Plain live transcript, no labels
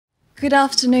Good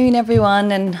afternoon,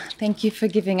 everyone, and thank you for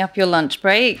giving up your lunch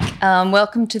break.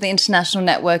 Welcome to the International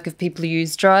Network of People Who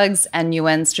Use Drugs and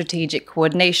UN Strategic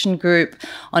Coordination Group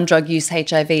on Drug Use,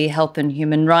 HIV, Health and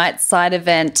Human Rights side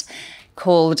event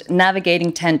called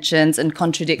Navigating Tensions and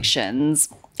Contradictions,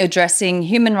 addressing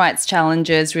human rights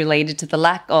challenges related to the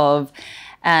lack of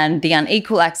and the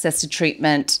unequal access to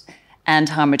treatment and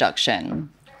harm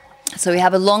reduction. So we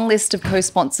have a long list of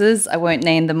co-sponsors. I won't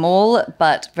name them all,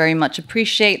 but very much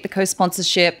appreciate the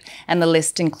co-sponsorship. And the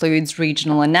list includes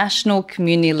regional and national,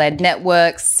 community-led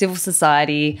networks, civil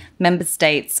society, member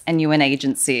states, and UN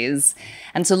agencies.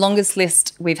 And so longest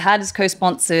list we've had as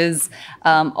co-sponsors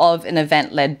of an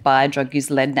event led by drug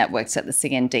user-led networks at the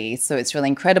CND. So it's really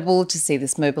incredible to see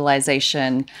this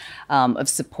mobilization of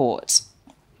support.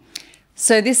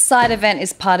 So this side event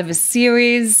is part of a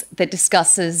series that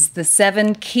discusses the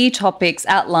 7 key topics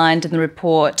outlined in the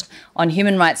report on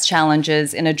human rights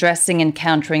challenges in addressing and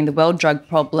countering the world drug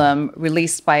problem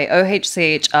released by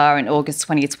OHCHR in August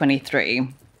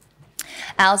 2023.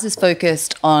 Ours is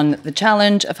focused on the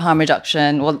challenge of harm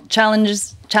reduction, or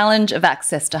challenge of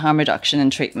access to harm reduction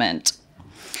and treatment.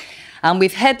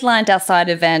 We've headlined our side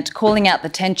event calling out the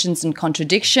tensions and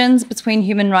contradictions between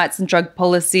human rights and drug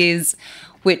policies,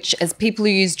 which, as people who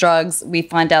use drugs, we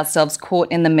find ourselves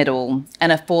caught in the middle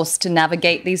and are forced to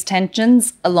navigate these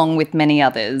tensions along with many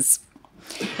others.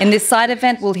 In this side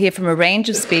event, we'll hear from a range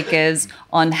of speakers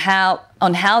on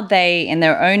how they, in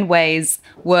their own ways,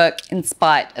 work in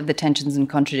spite of the tensions and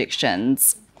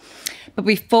contradictions. But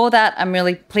before that, I'm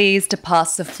really pleased to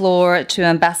pass the floor to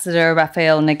Ambassador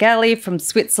RAPHAEL NAEGELI from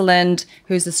Switzerland,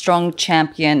 who's a strong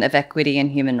champion of equity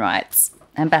and human rights.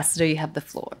 Ambassador, you have the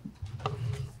floor.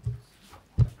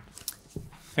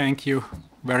 Thank you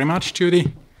very much,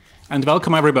 Judy, and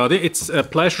welcome everybody. It's a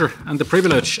pleasure and a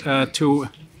privilege to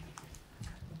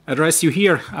address you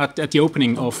here at the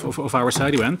opening of our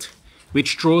side event,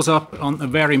 which draws up on a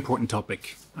very important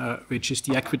topic, which is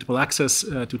the equitable access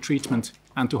to treatment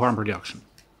and to harm reduction.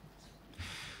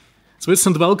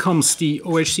 Switzerland welcomes the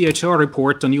OHCHR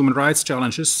report on human rights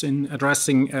challenges in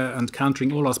addressing and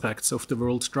countering all aspects of the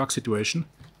world drug situation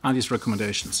and its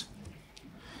recommendations.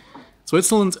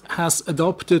 Switzerland has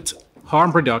adopted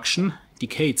harm reduction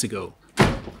decades ago.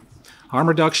 Harm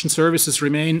reduction services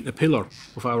remain a pillar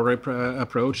of our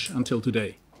approach until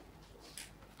today.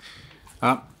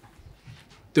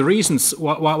 The reasons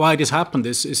why this happened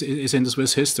is in the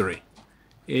Swiss history.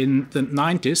 In the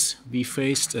 90s, we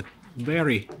faced a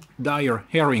very dire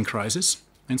heroin crisis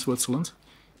in Switzerland.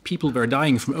 People were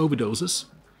dying from overdoses,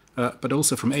 but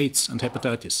also from AIDS and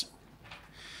hepatitis.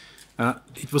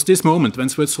 It was this moment when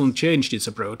Switzerland changed its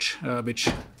approach, which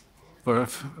were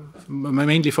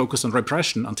mainly focused on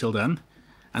repression until then,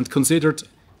 and considered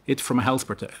it from a health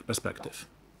perspective.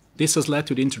 This has led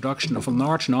to the introduction of a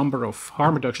large number of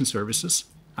harm reduction services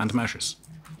and measures.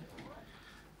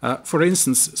 For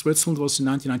instance, Switzerland was in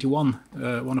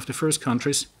 1991 one of the first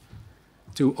countries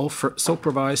to offer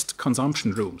supervised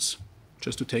consumption rooms,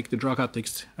 just to take the drug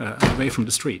addicts away from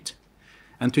the street,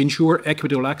 and to ensure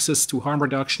equitable access to harm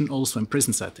reduction also in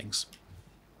prison settings,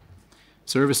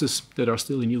 services that are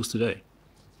still in use today.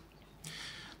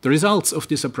 The results of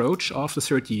this approach after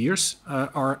 30 years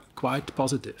are quite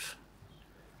positive.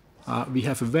 We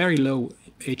have a very low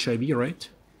HIV rate,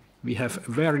 we have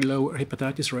a very low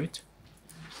hepatitis rate,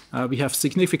 we have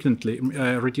significantly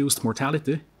reduced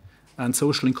mortality, and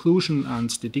social inclusion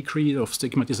and the decrease of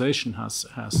stigmatization has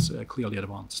clearly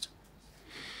advanced.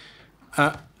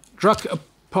 Drug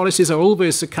policies are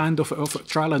always a kind of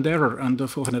trial and error and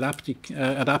of an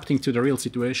adapting to the real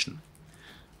situation.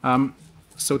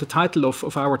 So the title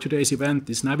of our today's event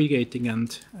is Navigating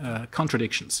and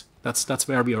Contradictions. That's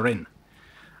where we are in.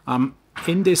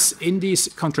 In these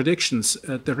contradictions,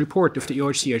 the report of the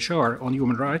OHCHR on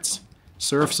human rights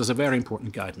serves as a very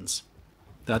important guidance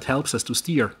that helps us to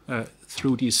steer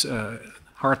through these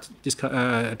hard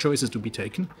choices to be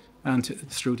taken and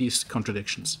through these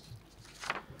contradictions.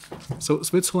 So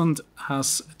Switzerland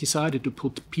has decided to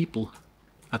put people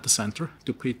at the center,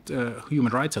 to put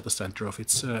human rights at the center of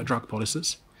its drug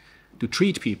policies, to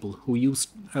treat people who use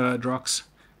drugs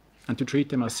and to treat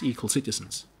them as equal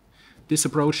citizens. This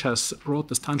approach has brought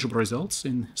us tangible results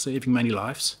in saving many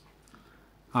lives,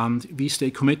 and we stay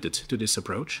committed to this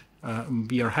approach.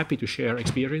 We are happy to share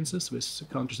experiences with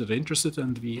countries that are interested,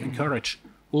 and we encourage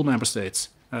all member states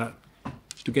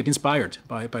to get inspired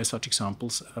by such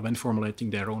examples when formulating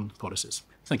their own policies.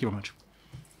 Thank you very much.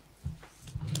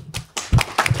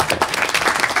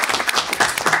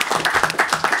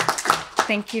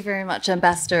 Thank you very much,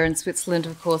 Ambassador. And Switzerland,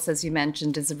 of course, as you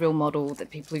mentioned, is a real model that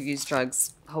people who use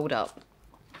drugs hold up.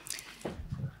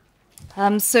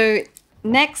 So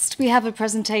next we have a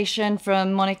presentation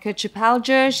from Monica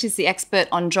CHIUPAGEA. She's the expert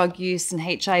on drug use and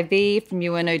HIV from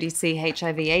UNODC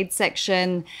HIV/AIDS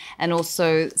section, and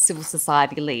also civil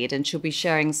society lead. And she'll be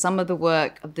sharing some of the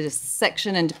work of this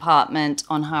section and department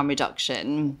on harm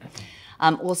reduction.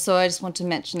 Also, I just want to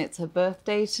mention it's her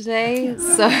birthday today,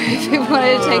 so if you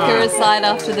wanted to take her aside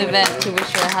after the event to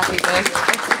wish her a happy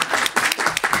birthday.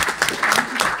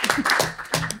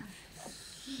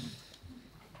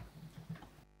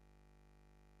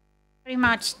 Very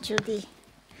much, Judy.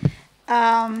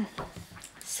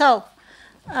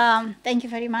 Thank you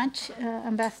very much,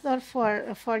 Ambassador,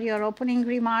 for your opening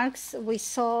remarks. We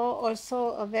saw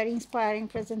also a very inspiring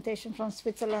presentation from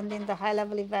Switzerland in the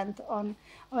high-level event on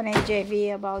HIV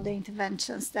about the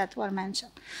interventions that were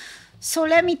mentioned. So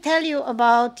let me tell you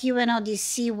about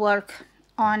UNODC work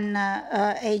on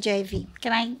HIV.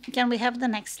 Can we have the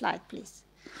next slide, please?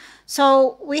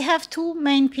 So we have two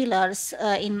main pillars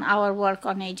in our work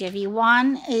on HIV.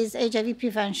 One is HIV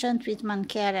prevention, treatment,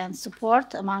 care, and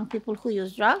support among people who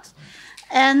use drugs.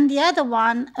 And the other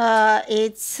one,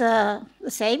 it's the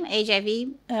same,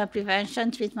 HIV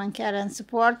prevention, treatment, care, and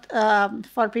support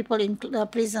for people in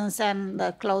prisons and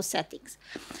closed settings.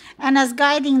 And as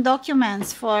guiding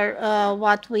documents for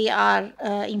what we are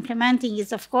implementing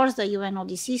is, of course, the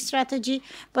UNODC strategy,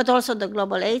 but also the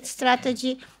Global AIDS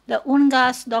strategy, the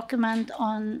UNGAS document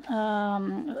on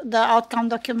the outcome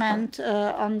document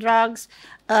on drugs,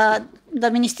 the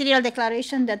ministerial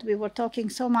declaration that we were talking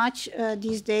so much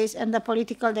these days, and the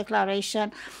political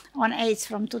declaration on AIDS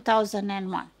from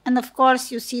 2001. And of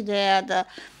course, you see there the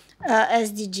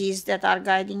SDGs that are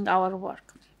guiding our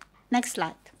work. Next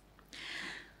slide.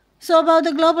 So about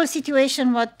the global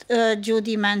situation, what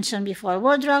Judy mentioned before,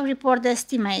 World Drug Report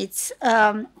estimates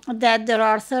that there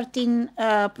are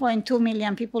 13.2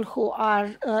 million people who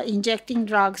are injecting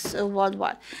drugs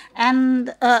worldwide. And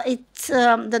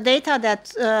the data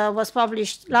that was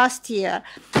published last year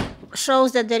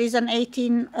shows that there is an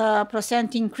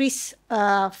 18% increase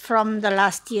from the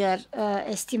last year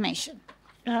estimation.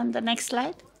 The next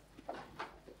slide.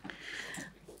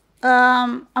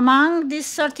 Among these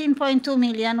 13.2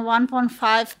 million,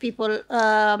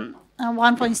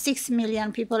 1.6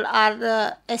 million people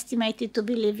are estimated to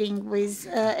be living with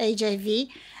HIV,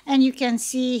 and you can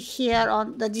see here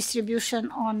on the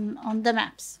distribution on the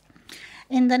maps.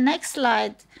 In the next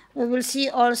slide, we will see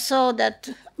also that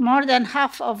more than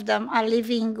half of them are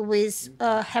living with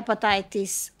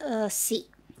hepatitis C.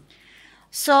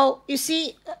 So you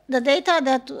see, the data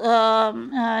that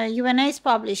UNAIDS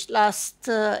published last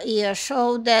year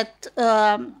showed that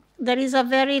there is a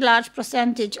very large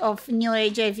percentage of new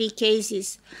HIV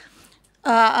cases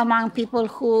among people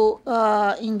who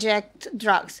inject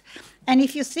drugs. And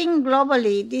if you think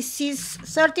globally, this is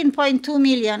 13.2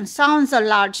 million, sounds a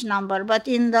large number, but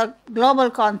in the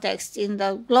global context, in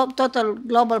the total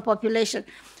global population,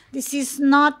 this is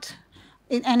not,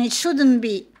 and it shouldn't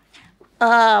be,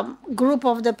 group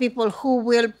of the people who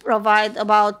will provide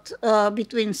about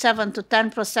between 7 to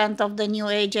 10% of the new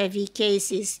HIV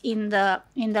cases in the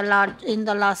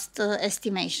last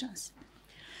estimations.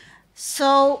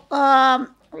 So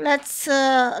let's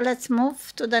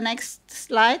move to the next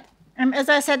slide. And as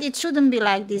I said, it shouldn't be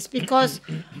like this because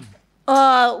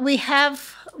we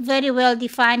have very well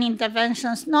defined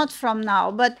interventions, not from now,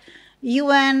 but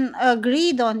UN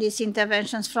agreed on these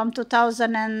interventions from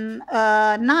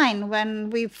 2009 when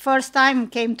we first time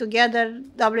came together,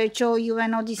 WHO,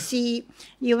 UNODC,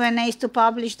 UNAIDS, to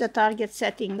publish the target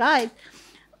setting guide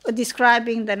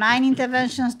describing the 9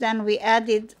 interventions. Then we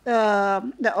added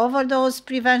the overdose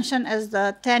prevention as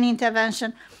the 10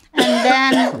 intervention. And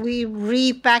then we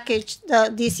repackaged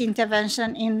this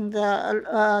intervention in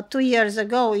the 2 years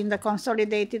ago in the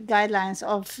consolidated guidelines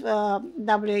of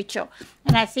WHO.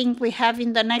 And I think we have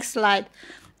in the next slide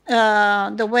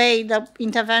the way the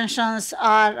interventions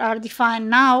are defined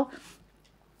now.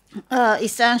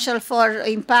 Essential for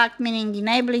impact, meaning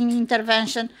enabling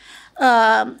intervention,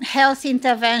 health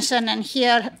intervention, and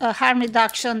here harm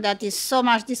reduction that is so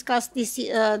much discussed this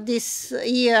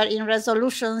year in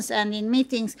resolutions and in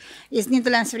meetings is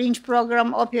needle and syringe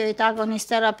program, opioid agonist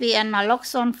therapy, and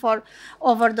naloxone for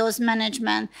overdose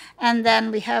management. And then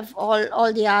we have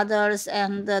all the others,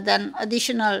 and then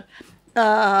additional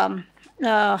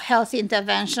health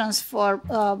interventions for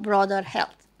broader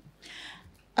health.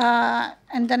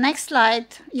 And the next slide,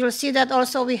 you'll see that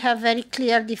also we have very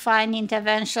clear defined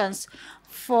interventions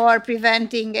for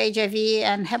preventing HIV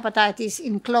and hepatitis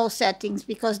in closed settings,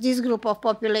 because this group of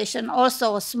population,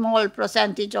 also a small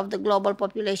percentage of the global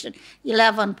population,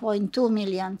 11.2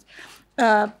 million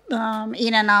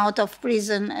in and out of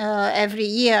prison every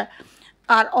year,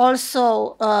 are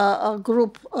also a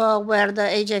group where the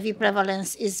HIV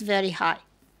prevalence is very high.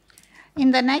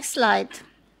 In the next slide,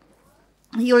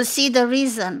 you'll see the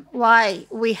reason why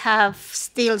we have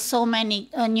still so many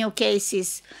new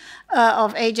cases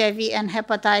of HIV and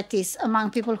hepatitis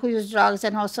among people who use drugs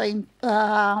and also in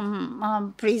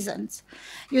prisons.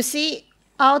 You see,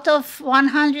 out of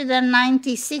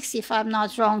 196, if I'm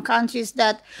not wrong, countries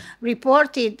that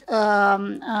reported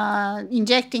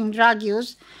injecting drug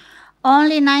use,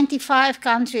 only 95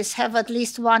 countries have at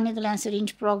least one needle and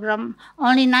syringe program.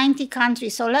 Only 90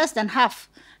 countries, so less than half,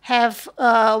 have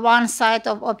one site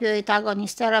of opioid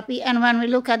agonist therapy. And when we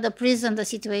look at the prison, the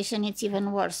situation is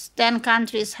even worse. 10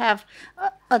 countries have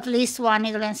at least one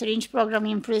needle and syringe program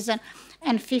in prison,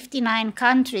 and 59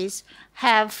 countries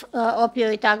have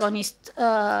opioid agonist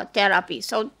therapy.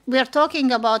 So we are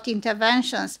talking about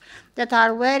interventions that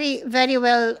are very, very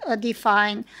well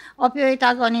defined. Opioid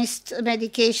agonist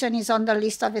medication is on the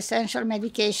list of essential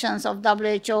medications of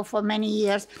WHO for many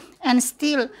years, and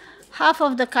still half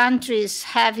of the countries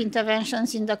have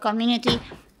interventions in the community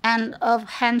and a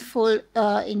handful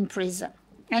in prison.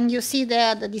 And you see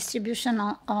there the distribution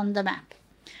on the map.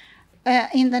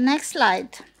 In the next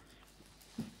slide,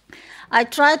 I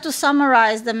try to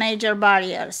summarize the major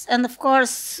barriers. And of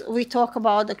course, we talk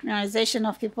about the criminalization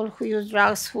of people who use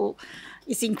drugs, who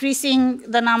is increasing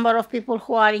the number of people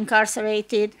who are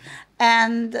incarcerated,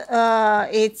 and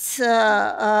it's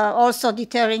also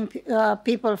deterring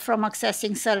people from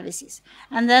accessing services.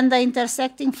 And then the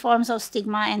intersecting forms of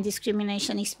stigma and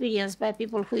discrimination experienced by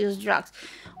people who use drugs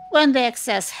when they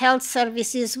access health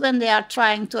services, when they are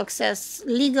trying to access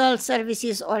legal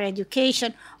services or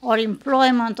education or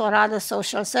employment or other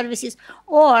social services,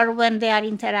 or when they are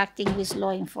interacting with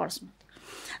law enforcement.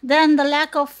 Then the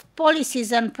lack of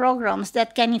policies and programs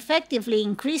that can effectively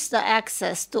increase the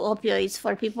access to opioids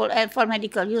for people and for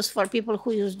medical use for people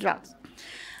who use drugs.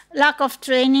 Lack of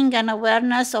training and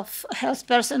awareness of health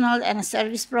personnel and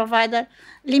service provider,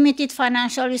 limited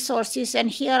financial resources, and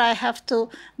here I have to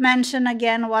mention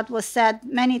again what was said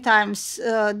many times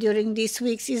during these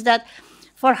weeks, is that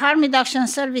for harm reduction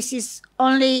services,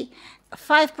 only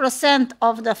 5%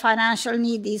 of the financial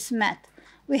need is met.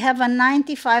 We have a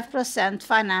 95%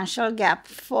 financial gap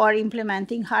for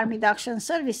implementing harm reduction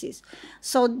services.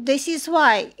 So this is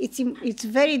why it's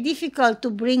very difficult to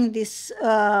bring these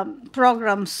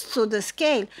programs to the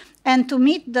scale and to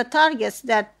meet the targets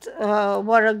that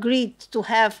were agreed to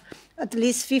have at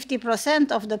least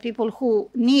 50% of the people who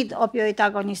need opioid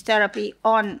agonist therapy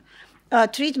on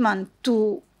treatment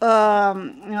to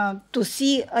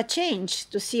see a change,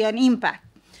 to see an impact.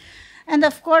 And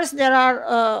of course, there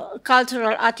are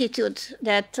cultural attitudes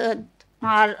that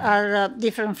are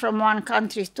different from one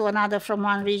country to another, from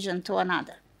one region to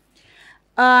another.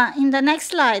 In the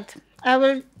next slide, I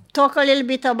will talk a little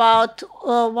bit about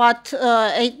what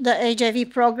the HIV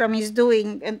program is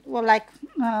doing. And well, like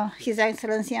His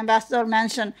Excellency Ambassador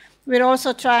mentioned, we're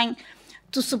also trying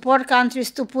to support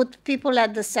countries to put people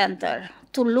at the center,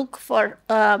 to look for,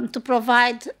 to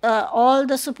provide all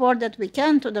the support that we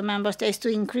can to the member states to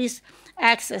increase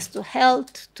access to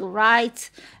health, to rights,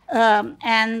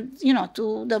 and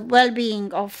to the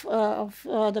well-being of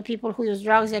the people who use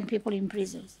drugs and people in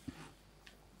prisons.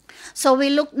 So we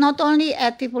look not only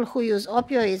at people who use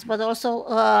opioids, but also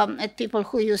at people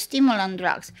who use stimulant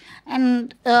drugs.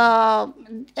 And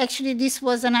actually, this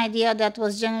was an idea that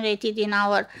was generated in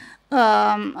our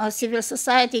civil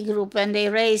society group, and they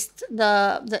raised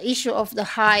the issue of the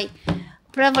high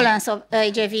prevalence of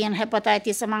HIV and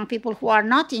hepatitis among people who are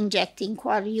not injecting, who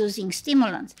are using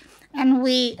stimulants. And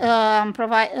we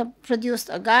produced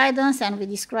a guidance, and we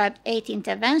described 8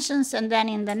 interventions. And then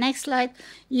in the next slide,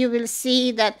 you will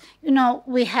see that,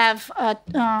 we have a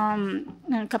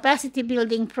capacity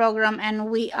building program, and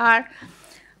we are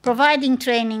providing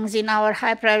trainings in our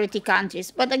high priority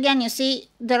countries. But again, you see,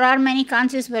 there are many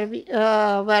countries where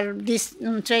this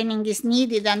training is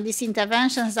needed and these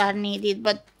interventions are needed.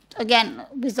 But again,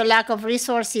 with the lack of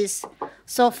resources,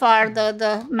 so far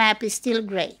the map is still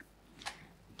gray.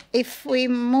 If we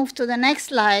move to the next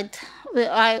slide,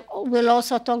 I will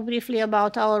also talk briefly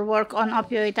about our work on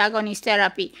opioid agonist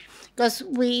therapy, because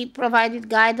we provided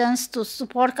guidance to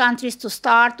support countries to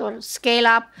start or scale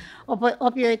up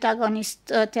opioid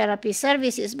agonist therapy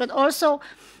services. But also,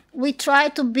 we try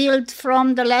to build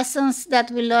from the lessons that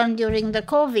we learned during the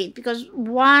COVID, because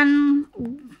one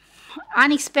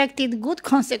unexpected good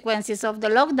consequences of the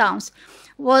lockdowns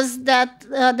was that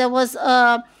there was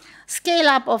a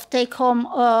scale-up of take-home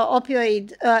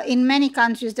opioid in many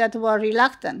countries that were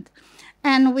reluctant.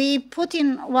 And we put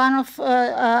in one of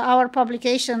our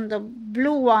publications, the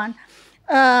blue one,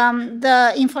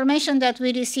 the information that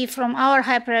we receive from our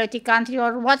high priority country,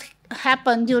 or what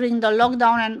happened during the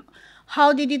lockdown and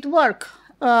how did it work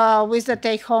with the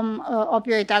take-home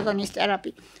opioid agonist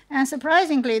therapy. And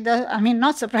surprisingly,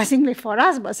 not surprisingly for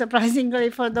us, but surprisingly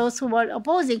for those who were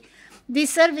opposing,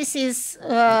 these services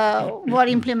were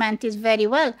implemented very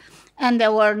well. And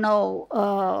there were no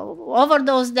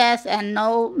overdose deaths and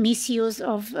no misuse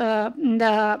of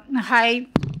the high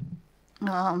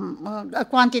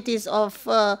quantities of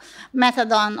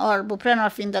methadone or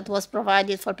buprenorphine that was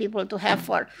provided for people to have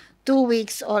for 2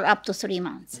 weeks or up to 3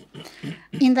 months.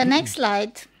 In the next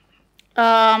slide,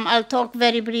 I'll talk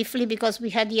very briefly, because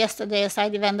we had yesterday a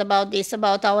side event about this,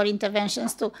 about our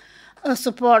interventions to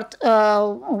support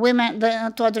women,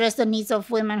 to address the needs of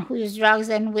women who use drugs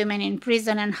and women in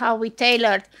prison, and how we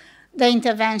tailored the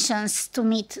interventions to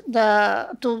meet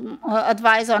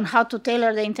advise on how to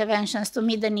tailor the interventions to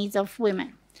meet the needs of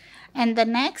women. And the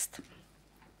next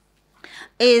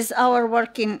is our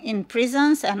work in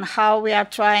prisons and how we are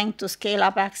trying to scale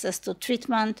up access to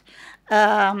treatment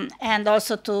and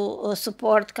also to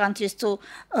support countries to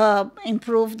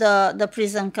improve the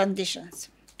prison conditions.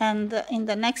 And in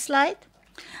the next slide,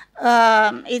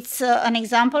 it's an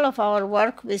example of our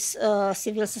work with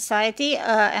civil society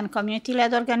and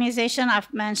community-led organization.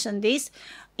 I've mentioned this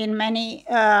in many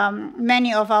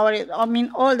of our,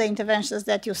 all the interventions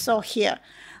that you saw here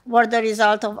were the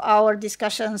result of our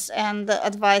discussions and the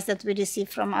advice that we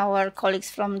received from our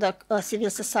colleagues from the civil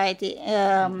society.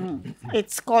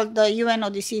 It's called the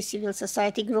UNODC Civil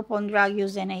Society Group on Drug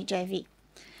Use and HIV.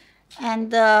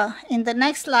 And in the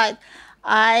next slide,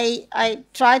 I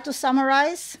try to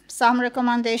summarize some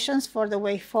recommendations for the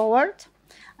way forward.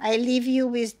 I leave you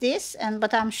with this,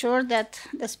 but I'm sure that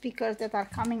the speakers that are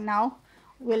coming now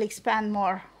will expand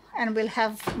more and will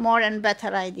have more and better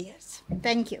ideas.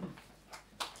 Thank you.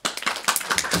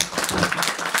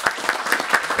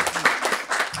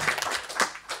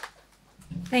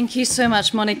 Thank you so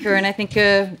much, Monica. And I think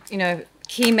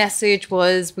key message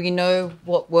was we know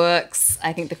what works.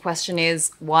 I think the question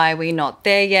is, why are we not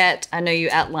there yet? I know you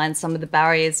outlined some of the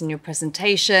barriers in your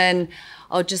presentation.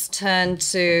 I'll just turn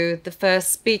to the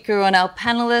first speaker on our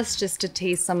panelists just to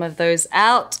tease some of those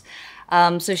out.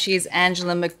 So she's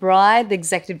Angela McBride, the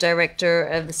Executive Director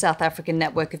of the South African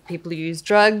Network of People Who Use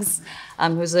Drugs,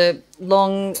 who has a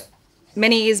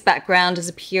many years background as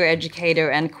a peer educator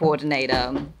and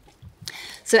coordinator.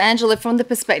 So Angela, from the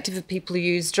perspective of people who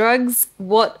use drugs,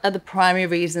 what are the primary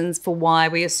reasons for why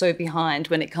we are so behind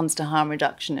when it comes to harm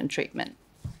reduction and treatment?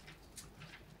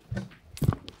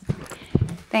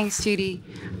 Thanks, Judy.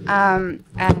 And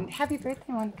happy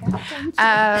birthday, Monica.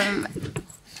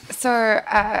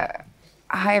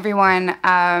 Hi, everyone.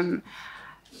 And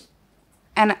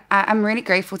I'm really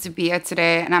grateful to be here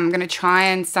today, and I'm going to try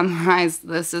and summarize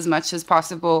this as much as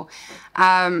possible.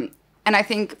 And I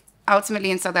think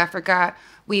ultimately in South Africa,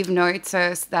 we've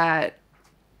noticed that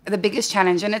the biggest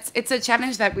challenge, and it's a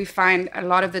challenge that we find a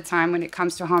lot of the time when it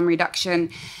comes to harm reduction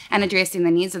and addressing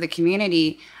the needs of the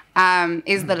community,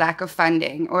 is the lack of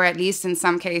funding, or at least in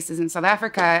some cases in South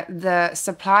Africa, the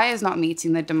supply is not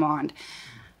meeting the demand.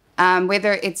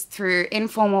 Whether it's through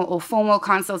informal or formal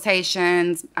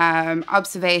consultations,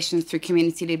 observations through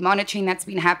community-led monitoring that's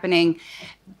been happening,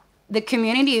 the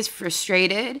community is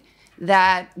frustrated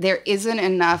that there isn't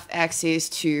enough access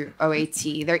to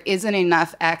OAT. There isn't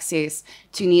enough access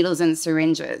to needles and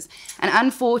syringes. And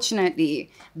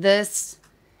unfortunately, this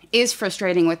is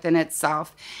frustrating within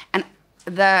itself. And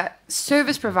the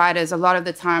service providers, a lot of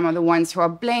the time, are the ones who are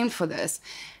blamed for this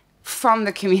from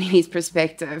the community's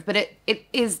perspective. But it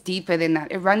is deeper than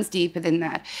that. It runs deeper than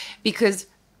that, because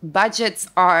budgets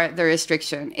are the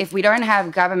restriction. If we don't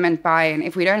have government buy-in,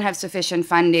 if we don't have sufficient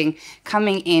funding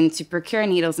coming in to procure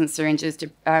needles and syringes, to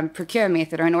procure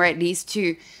methadone, or at least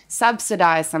to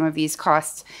subsidize some of these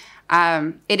costs,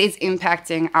 it is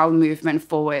impacting our movement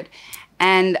forward.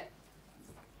 And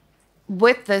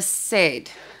with this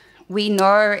said, we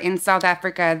know in South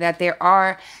Africa that there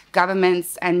are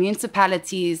governments and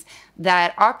municipalities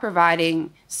that are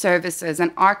providing services and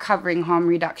are covering harm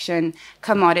reduction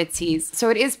commodities. So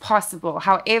it is possible.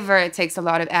 However, it takes a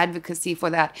lot of advocacy for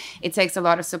that. It takes a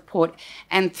lot of support.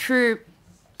 And through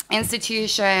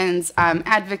institutions,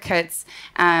 advocates,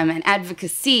 and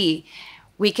advocacy,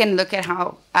 we can look at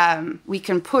how we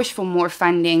can push for more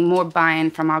funding, more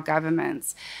buy-in from our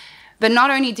governments. But not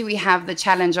only do we have the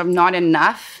challenge of not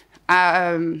enough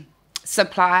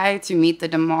supply to meet the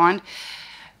demand,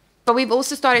 but we've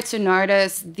also started to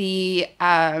notice the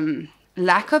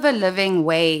lack of a living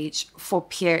wage for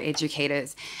peer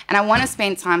educators. And I want to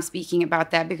spend time speaking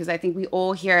about that because I think we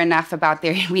all hear enough about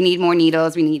we need more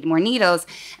needles,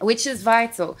 which is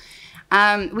vital.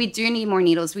 We do need more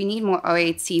needles. We need more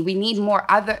OAT. We need more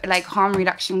other like harm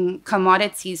reduction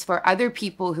commodities for other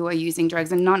people who are using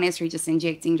drugs and not necessarily just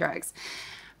injecting drugs.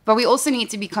 But we also need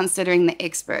to be considering the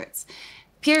experts.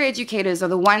 Peer educators are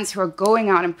the ones who are going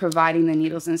out and providing the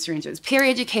needles and syringes. Peer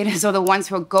educators are the ones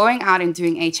who are going out and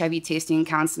doing HIV testing and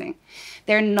counseling.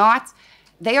 They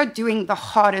are doing the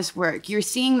hardest work. You're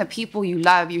seeing the people you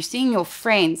love. You're seeing your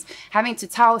friends having to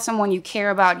tell someone you care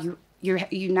about you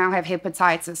now have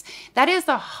hepatitis. That is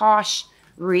the harsh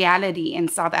reality in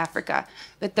South Africa.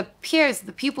 But the peers,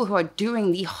 the people who are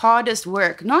doing the hardest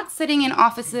work, not sitting in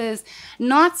offices,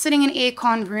 not sitting in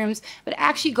aircon rooms, but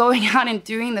actually going out and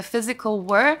doing the physical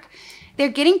work, they're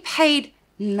getting paid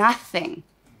nothing.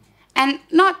 And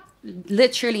not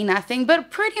literally nothing, but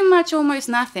pretty much almost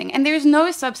nothing. And there's no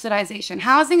subsidization.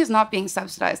 Housing is not being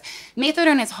subsidized.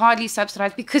 Methadone is hardly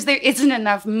subsidized because there isn't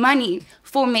enough money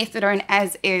for methadone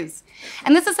as is.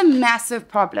 And this is a massive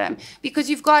problem because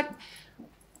you've got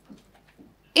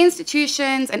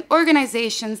institutions and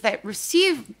organizations that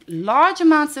receive large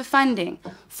amounts of funding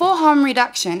for harm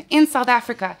reduction in South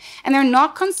Africa, and they're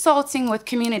not consulting with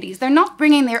communities. They're not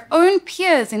bringing their own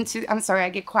peers into, I'm sorry, I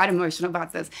get quite emotional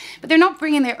about this, but they're not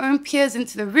bringing their own peers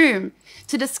into the room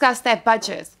to discuss their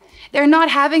budgets. They're not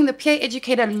having the peer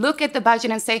educator look at the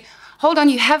budget and say, hold on,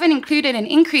 you haven't included an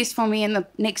increase for me in the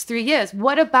next 3 years.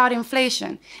 What about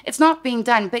inflation? It's not being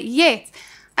done, but yet,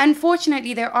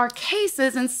 unfortunately, there are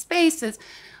cases and spaces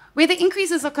where the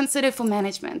increases are considered for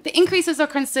management. The increases are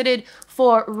considered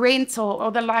for rental or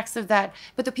the likes of that.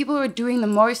 But the people who are doing the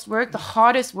most work, the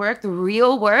hardest work, the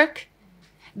real work,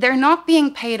 they're not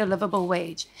being paid a livable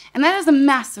wage. And that is a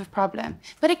massive problem.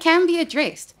 But it can be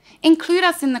addressed. Include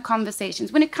us in the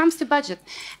conversations. When it comes to budget,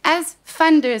 as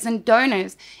funders and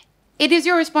donors, it is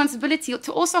your responsibility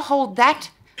to also hold that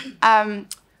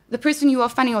the person you are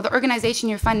funding or the organization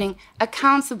you're funding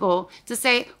accountable to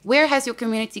say, where has your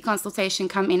community consultation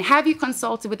come in? Have you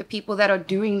consulted with the people that are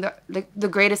doing the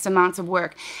greatest amounts of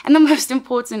work and the most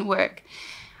important work?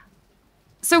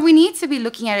 So we need to be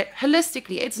looking at it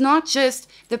holistically. It's not just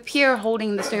the peer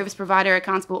holding the service provider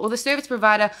accountable or the service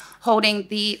provider holding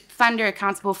the funder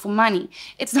accountable for money.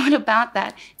 It's not about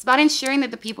that. It's about ensuring that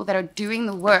the people that are doing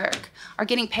the work are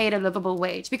getting paid a livable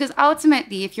wage. Because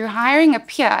ultimately, if you're hiring a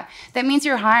peer, that means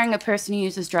you're hiring a person who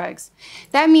uses drugs.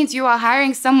 That means you are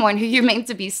hiring someone who you're meant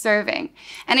to be serving.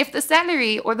 And if the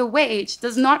salary or the wage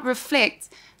does not reflect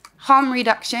harm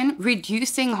reduction,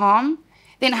 reducing harm,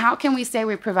 then how can we say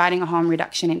we're providing a harm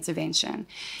reduction intervention?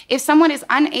 If someone is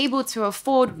unable to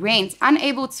afford rent,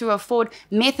 unable to afford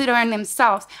methadone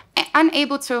themselves,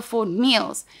 unable to afford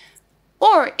meals,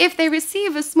 or if they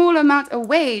receive a small amount of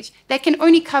wage that can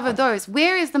only cover those,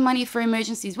 where is the money for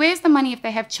emergencies? Where's the money if they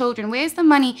have children? Where's the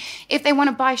money if they want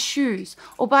to buy shoes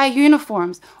or buy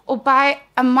uniforms or buy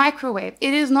a microwave?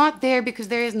 It is not there because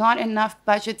there is not enough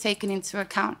budget taken into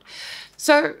account.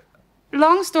 So,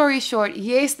 long story short,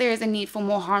 yes, there is a need for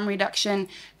more harm reduction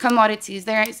commodities.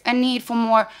 There is a need for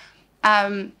more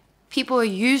people who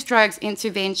use drugs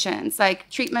interventions, like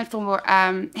treatment for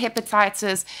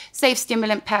hepatitis, safe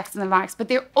stimulant packs and the likes. But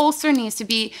there also needs to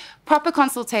be proper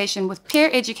consultation with peer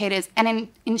educators and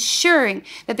ensuring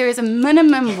that there is a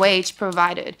minimum wage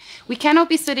provided. We cannot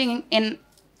be sitting in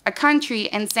a country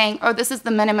and saying, oh, this is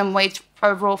the minimum wage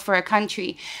overall for a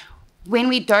country, when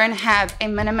we don't have a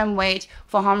minimum wage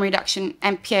for harm reduction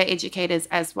and peer educators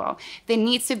as well. There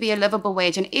needs to be a livable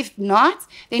wage. And if not,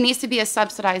 there needs to be a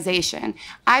subsidization.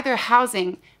 Either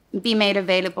housing be made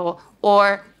available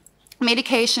or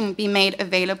medication be made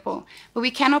available. But we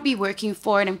cannot be working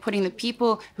forward and putting the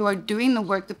people who are doing the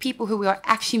work, the people who we are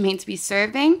actually meant to be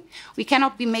serving, we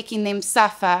cannot be making them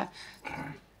suffer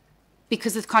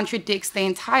because it contradicts the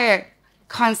entire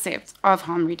concept of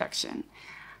harm reduction.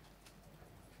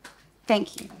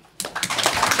 Thank you.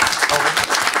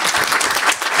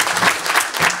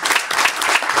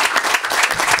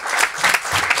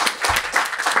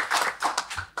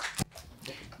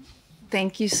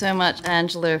 Thank you so much,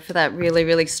 Angela, for that really,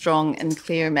 really strong and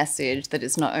clear message that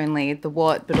it's not only the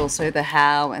what, but also the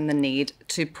how and the need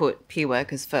to put peer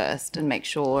workers first and make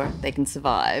sure they can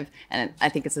survive. And I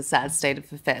think it's a sad state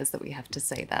of affairs that we have to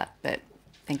say that, but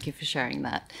thank you for sharing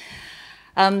that.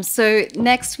 So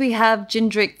next we have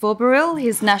JINDRICH VOBORIL.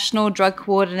 He's National Drug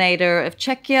Coordinator of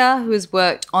Czechia, who has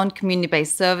worked on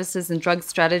community-based services and drug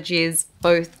strategies,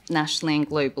 both nationally and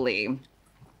globally.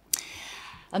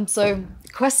 So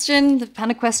the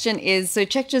panel question is, so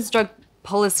Czechia's drug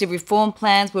policy reform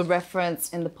plans were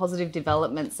referenced in the positive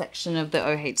development section of the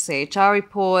OHCHR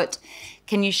report.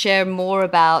 Can you share more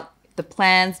about the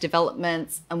plans,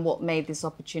 developments, and what made this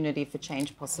opportunity for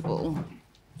change possible?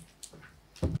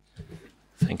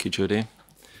 Thank you, Judy.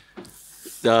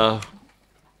 The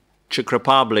Czech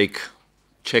Republic,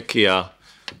 Czechia,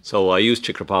 so I use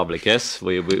Czech Republic, yes,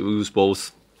 we use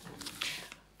both.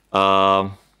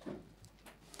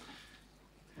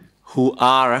 Who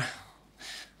are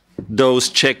those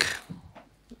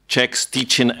Czechs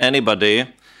teaching anybody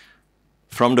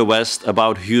from the West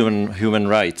about human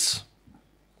rights?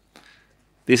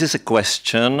 This is a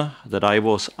question that I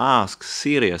was asked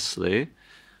seriously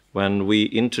when we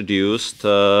introduced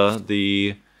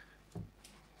the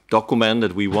document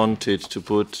that we wanted to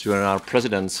put during our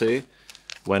presidency,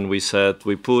 when we said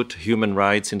we put human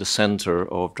rights in the center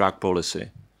of drug policy.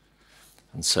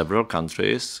 And several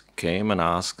countries came and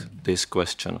asked this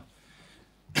question.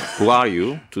 Who are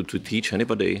you to teach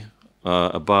anybody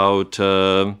about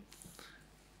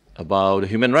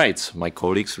human rights? My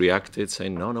colleagues reacted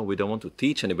saying, no, we don't want to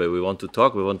teach anybody. We want to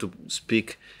talk. We want to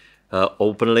speak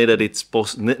openly that it's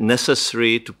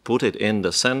necessary to put it in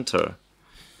the center.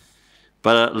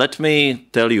 But let me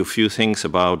tell you a few things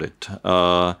about it.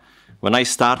 When I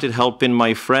started helping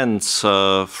my friends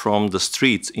from the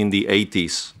streets in the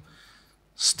 80s,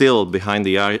 still behind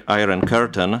the Iron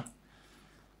Curtain,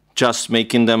 just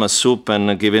making them a soup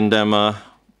and giving them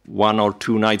 1 or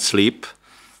 2 nights sleep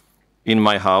in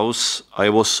my house, I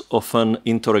was often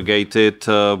interrogated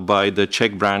by the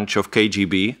Czech branch of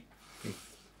KGB,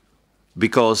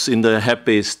 because in the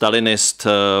happy Stalinist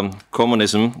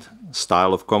communism,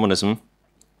 style of communism,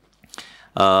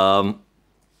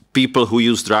 people who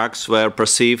use drugs were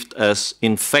perceived as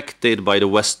infected by the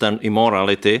Western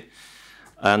immorality,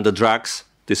 and the drugs,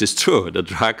 this is true, the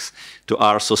drugs to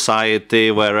our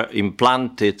society were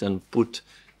implanted and put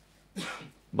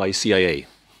by CIA.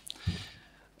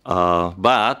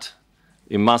 But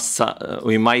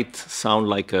we might sound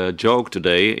like a joke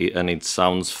today, and it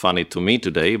sounds funny to me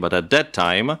today, but at that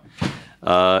time,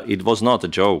 it was not a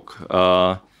joke.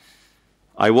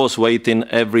 I was waiting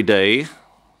every day,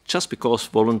 just because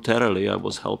voluntarily I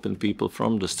was helping people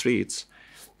from the streets,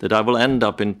 that I will end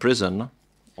up in prison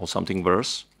or something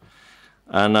worse.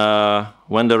 And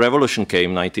when the revolution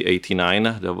came,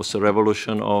 1989, there was a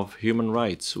revolution of human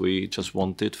rights. We just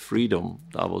wanted freedom.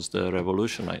 That was the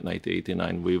revolution,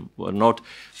 1989. We were not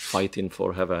fighting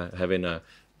for having a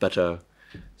better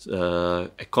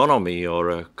economy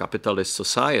or a capitalist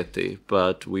society,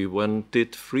 but we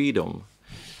wanted freedom.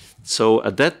 So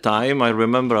at that time, I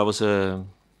remember I was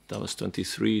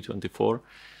 23, 24.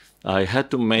 I had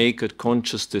to make a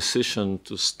conscious decision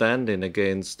to stand in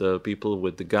against the people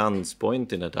with the guns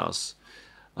pointing at us,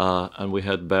 and we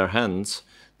had bare hands,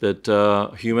 that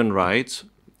human rights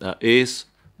is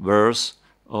worse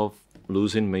of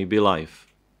losing maybe life.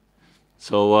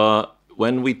 So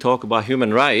when we talk about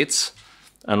human rights,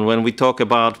 and when we talk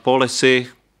about policy,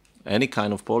 any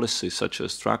kind of policy, such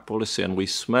as drug policy, and we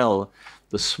smell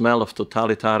the smell of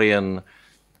totalitarian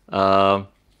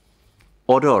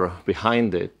odor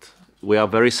behind it, we are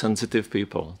very sensitive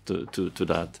people to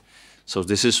that. So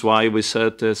this is why we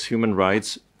said that human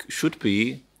rights should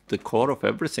be the core of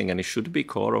everything, and it should be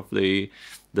core of the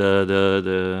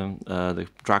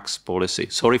drugs policy.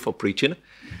 Sorry for preaching,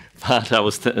 but I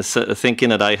was thinking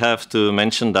that I have to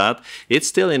mention that. It's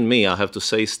still in me, I have to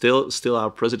say, still our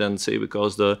presidency,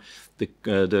 because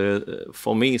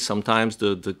for me sometimes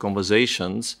the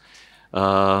conversations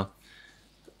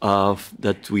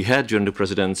that we had during the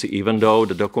presidency, even though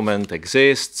the document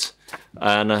exists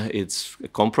and it's a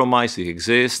compromise, it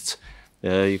exists.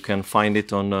 You can find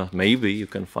it on, maybe you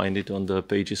can find it on the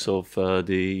pages of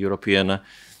the European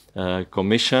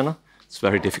Commission. It's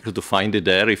very difficult to find it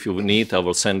there. If you need, I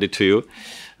will send it to you.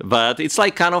 But it's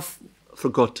like kind of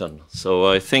forgotten. So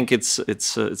I think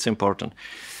it's important.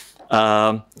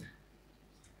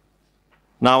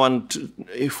 Now, and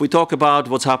if we talk about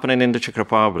what's happening in the Czech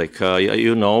Republic,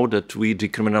 you know that we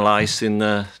decriminalized in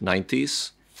the 90s,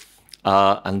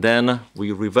 and then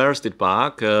we reversed it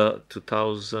back,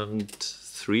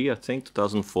 2003, I think,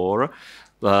 2004.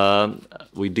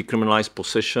 We decriminalized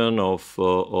possession of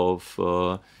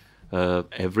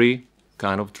every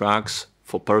kind of drugs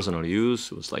for personal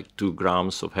use. It was like 2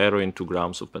 grams of heroin, 2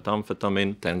 grams of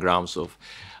methamphetamine, 10 grams of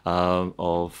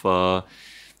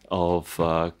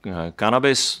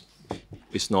cannabis.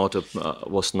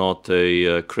 Was not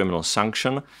a criminal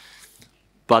sanction,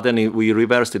 but then we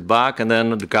reversed it back, and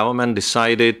then the government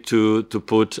decided to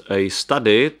put a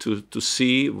study to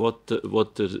see what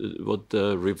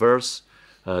the reverse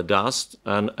does,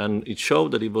 and it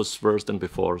showed that it was worse than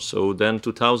before. So then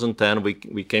 2010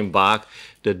 we came back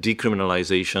that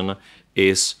decriminalization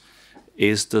is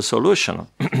the solution.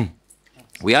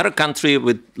 We are a country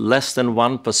with less than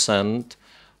 1%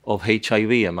 of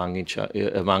HIV among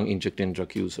injecting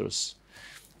drug users.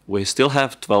 We still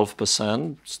have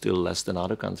 12%, still less than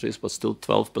other countries, but still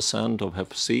 12% of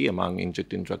Hep C among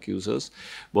injecting drug users.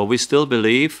 But we still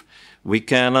believe we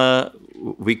can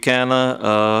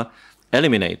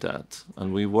eliminate that,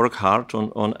 and we work hard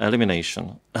on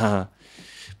elimination.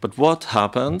 But what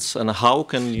happens, and how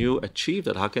can you achieve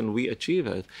that? How can we achieve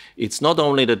it? It's not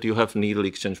only that you have needle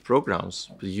exchange programs,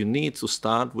 but you need to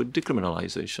start with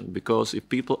decriminalization, because if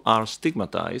people are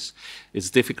stigmatized, it's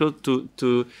difficult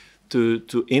to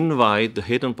invite the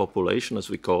hidden population, as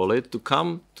we call it, to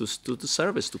come to the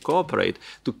service, to cooperate,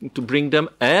 to bring them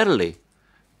early,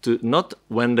 not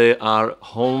when they are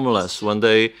homeless, when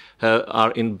they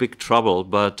are in big trouble,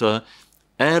 but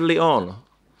early on.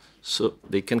 So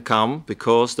they can come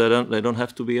because they don't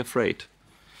have to be afraid.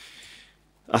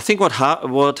 I think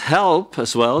what helped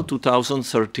as well,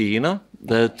 2013,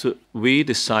 that we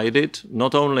decided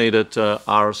not only that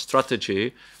our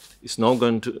strategy is no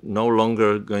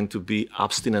longer going to be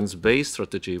abstinence-based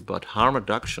strategy, but harm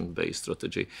reduction-based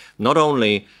strategy. Not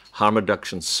only harm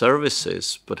reduction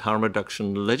services, but harm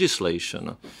reduction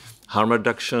legislation, harm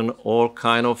reduction, all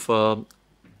kind of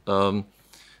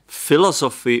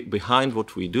philosophy behind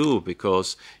what we do,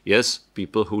 because yes,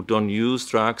 people who don't use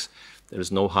drugs, there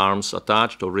is no harms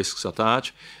attached or risks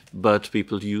attached, but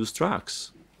people use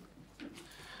drugs.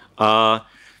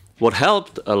 What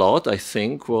helped a lot, I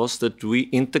think, was that we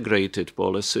integrated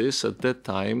policies at that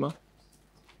time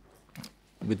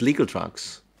with legal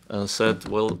drugs and said,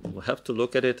 well, we have to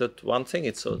look at it at one thing,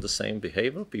 it's the same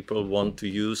behavior. People want to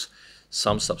use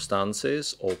some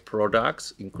substances or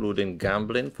products, including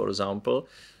gambling, for example,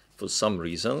 for some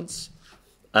reasons,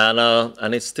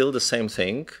 and it's still the same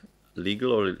thing,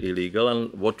 legal or illegal.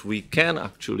 And what we can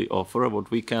actually offer,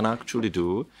 what we can actually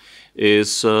do,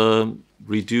 is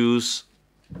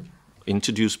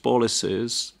introduce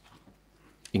policies,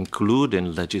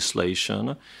 including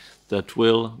legislation, that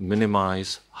will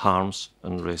minimize harms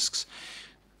and risks.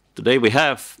 Today we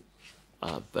have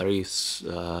a very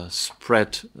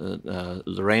spread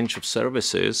range of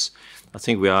services. I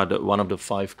think we are one of the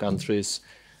 5 countries.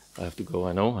 I have to go,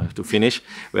 I know, I have to finish.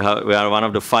 We are one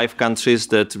of the 5 countries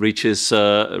that reaches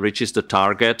the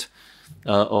target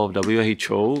of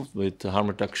WHO with harm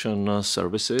reduction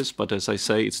services. But as I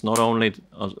say, it's not only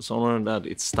that,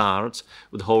 it starts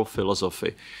with the whole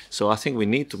philosophy. So I think we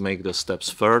need to make the steps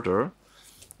further.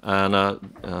 And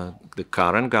the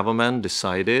current government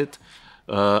decided,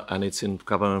 and it's in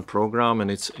government program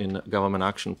and it's in government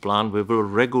action plan, we will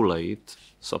regulate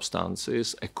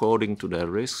substances according to their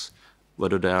risks,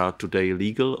 whether they are today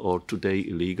legal or today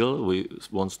illegal. We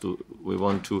want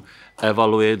to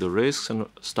evaluate the risks and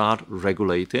start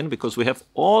regulating, because we have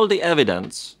all the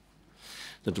evidence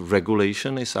that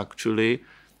regulation is actually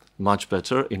much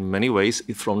better in many ways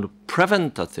from the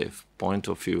preventative point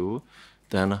of view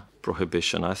than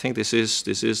prohibition. I think this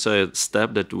is a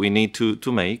step that we need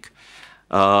to make.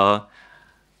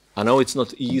 I know it's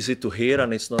not easy to hear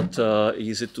and it's not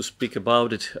easy to speak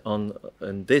about it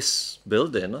in this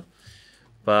building,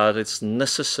 but it's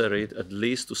necessary at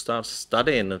least to start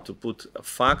studying, to put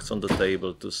facts on the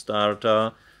table, to start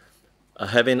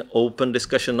having open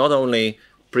discussion, not only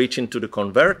preaching to the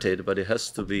converted, but it has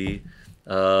to be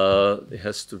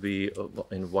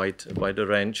in wider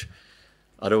range.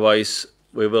 Otherwise,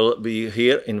 we will be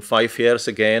here in 5 years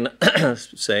again,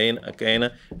 saying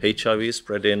again, HIV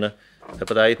spreading,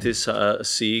 hepatitis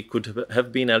C could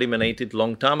have been eliminated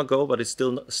long time ago, but it's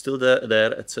still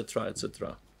there, etc.,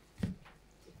 etc.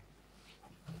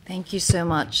 Thank you so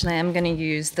much. And I am going to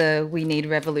use the "We need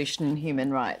revolution in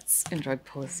human rights in drug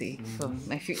policy" for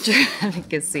my future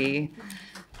advocacy.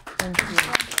 Thank you.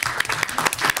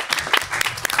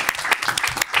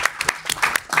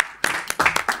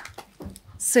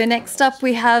 So next up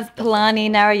we have PALANI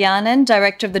Narayanan,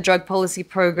 Director of the Drug Policy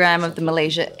Program of the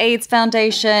Malaysia AIDS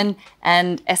Foundation,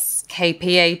 and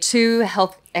SKPA2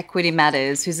 Health Equity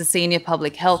Matters, who's a Senior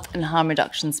Public Health and Harm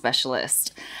Reduction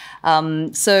Specialist.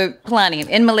 So PALANI,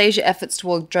 in Malaysia, efforts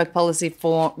toward drug policy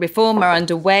reform are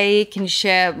underway. Can you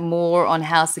share more on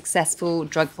how successful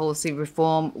drug policy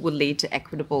reform would lead to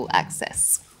equitable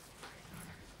access?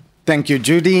 Thank you,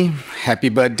 Judy. Happy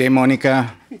birthday,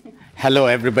 Monica. Hello,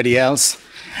 everybody else.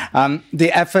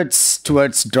 The efforts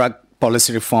towards drug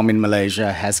policy reform in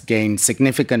Malaysia has gained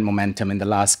significant momentum in the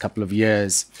last couple of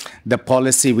years. The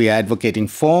policy we are advocating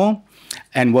for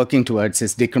and working towards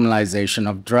is decriminalization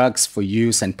of drugs for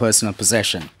use and personal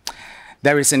possession.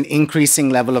 There is an increasing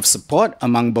level of support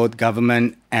among both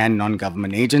government and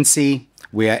non-government agency.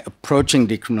 We are approaching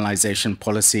decriminalization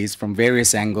policies from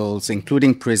various angles,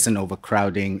 including prison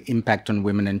overcrowding, impact on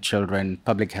women and children,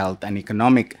 public health, and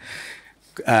economic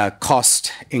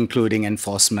cost, including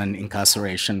enforcement,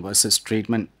 incarceration versus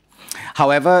treatment.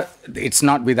 However, it's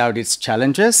not without its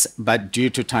challenges, but due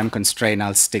to time constraint,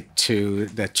 I'll stick to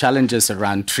the challenges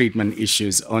around treatment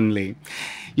issues only.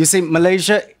 You see,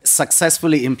 Malaysia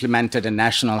successfully implemented a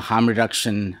national harm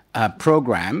reduction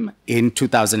program in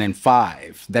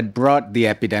 2005 that brought the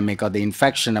epidemic or the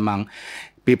infection among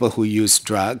people who use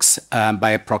drugs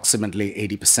by approximately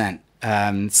 80%.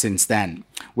 Since then,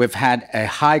 we've had a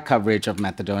high coverage of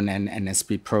methadone and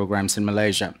NSP programs in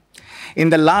Malaysia.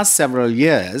 In the last several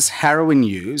years, heroin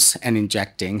use and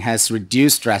injecting has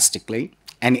reduced drastically,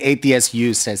 and ATS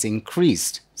use has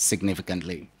increased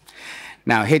significantly.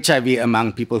 Now, HIV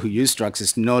among people who use drugs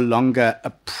is no longer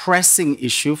a pressing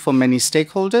issue for many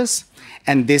stakeholders,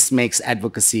 and this makes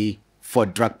advocacy for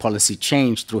drug policy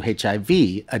change through HIV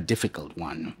a difficult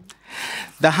one.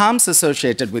 The harms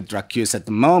associated with drug use at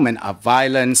the moment are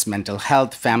violence, mental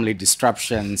health, family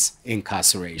disruptions,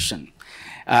 incarceration.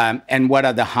 And what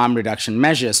are the harm reduction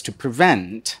measures to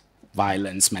prevent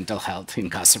violence, mental health,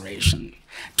 incarceration?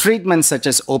 Treatment such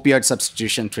as opioid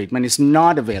substitution treatment is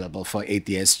not available for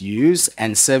ATS use,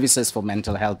 and services for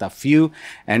mental health are few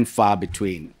and far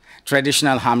between.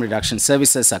 Traditional harm reduction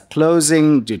services are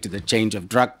closing due to the change of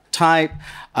drug type,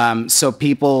 so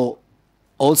people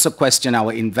also question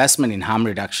our investment in harm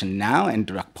reduction now and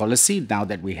drug policy now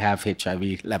that we have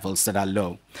HIV levels that are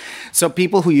low. So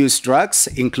people who use drugs,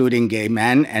 including gay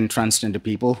men and transgender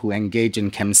people who engage in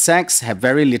chemsex, have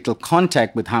very little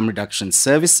contact with harm reduction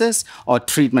services or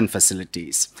treatment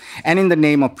facilities. And in the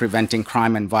name of preventing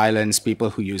crime and violence, people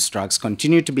who use drugs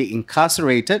continue to be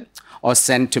incarcerated or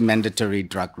sent to mandatory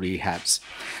drug rehabs.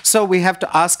 So we have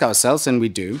to ask ourselves, and we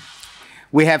do,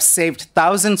 we have saved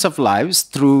thousands of lives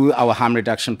through our harm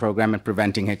reduction program and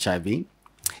preventing HIV.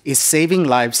 Is saving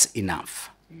lives enough?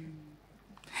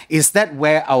 Is that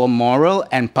where our moral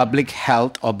and public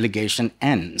health obligation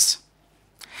ends?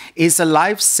 Is a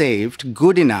life saved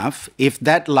good enough if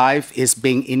that life is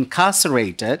being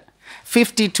incarcerated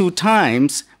 52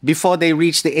 times before they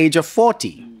reach the age of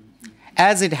 40,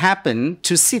 as it happened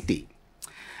to Siti,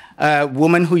 a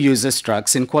woman who uses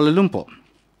drugs in Kuala Lumpur?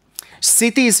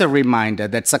 Siti is a reminder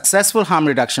that successful harm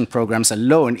reduction programs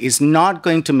alone is not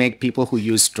going to make people who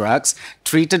use drugs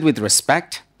treated with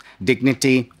respect,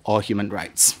 dignity, or human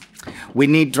rights. We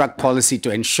need drug policy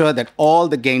to ensure that all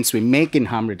the gains we make in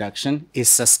harm reduction is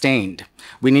sustained.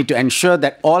 We need to ensure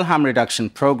that all harm reduction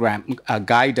program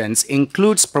guidance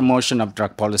includes promotion of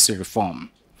drug policy reform,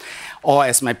 or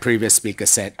as my previous speaker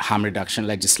said, harm reduction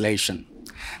legislation.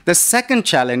 The second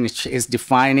challenge is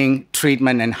defining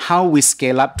treatment and how we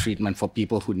scale up treatment for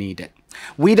people who need it.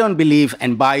 We don't believe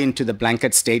and buy into the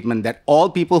blanket statement that all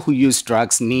people who use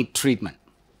drugs need treatment.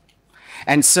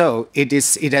 And so it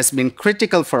has been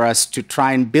critical for us to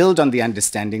try and build on the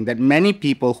understanding that many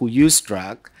people who use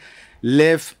drugs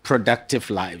live productive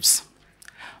lives.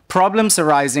 Problems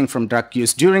arising from drug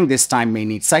use during this time may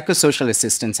need psychosocial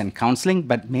assistance and counseling,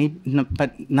 but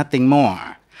nothing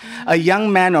more. A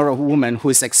young man or a woman who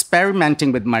is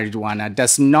experimenting with marijuana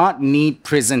does not need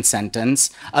prison sentence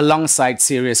alongside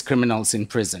serious criminals in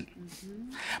prison.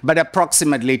 But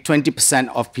approximately 20%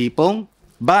 of people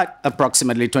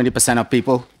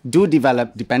do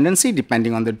develop dependency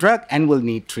depending on the drug and will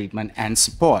need treatment and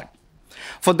support.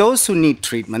 For those who need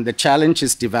treatment, the challenge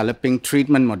is developing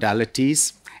treatment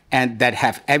modalities and that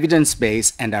have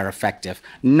evidence-based and are effective,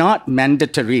 not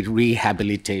mandatory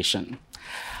rehabilitation.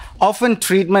 Often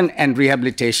treatment and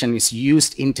rehabilitation is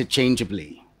used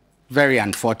interchangeably, very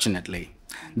unfortunately.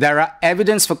 There are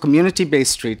evidence for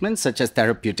community-based treatments, such as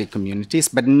therapeutic communities,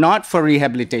 but not for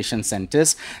rehabilitation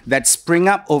centers that spring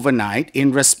up overnight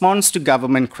in response to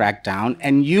government crackdown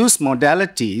and use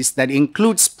modalities that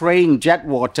include spraying jet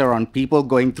water on people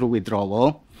going through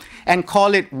withdrawal and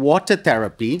call it water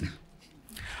therapy,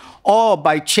 or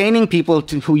by chaining people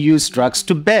who use drugs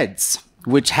to beds,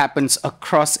 which happens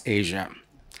across Asia.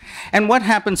 And what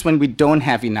happens when we don't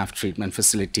have enough treatment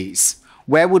facilities?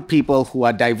 Where would people who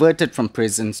are diverted from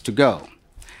prisons to go?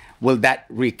 Will that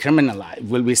recriminalize?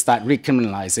 Will we start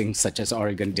recriminalizing, such as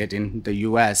Oregon did in the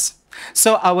US?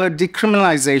 So our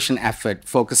decriminalization effort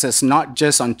focuses not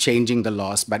just on changing the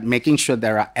laws, but making sure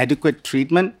there are adequate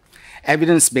treatment,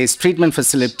 evidence-based treatment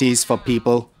facilities for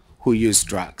people who use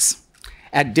drugs.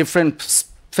 At different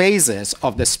phases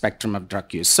of the spectrum of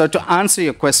drug use. So to answer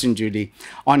your question, Judy,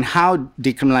 on how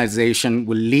decriminalization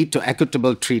will lead to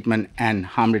equitable treatment and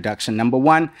harm reduction, number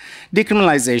one,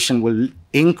 decriminalization will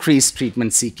increase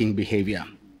treatment-seeking behavior.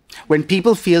 When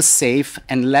people feel safe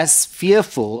and less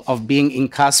fearful of being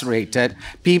incarcerated,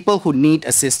 people who need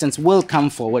assistance will come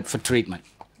forward for treatment.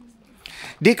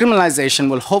 Decriminalization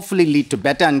will hopefully lead to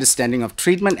better understanding of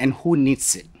treatment and who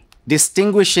needs it.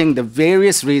 Distinguishing the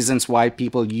various reasons why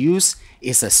people use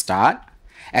is a start.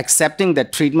 Accepting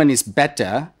that treatment is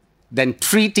better than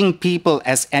treating people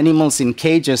as animals in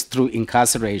cages through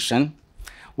incarceration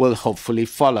will hopefully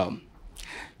follow.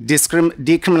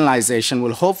 Decriminalization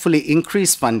will hopefully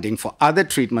increase funding for other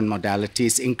treatment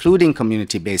modalities, including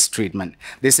community-based treatment.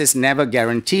 This is never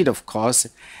guaranteed, of course,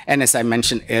 and as I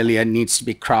mentioned earlier, needs to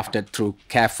be crafted through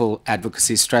careful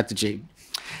advocacy strategy,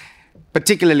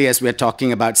 particularly as we're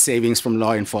talking about savings from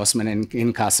law enforcement and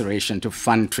incarceration to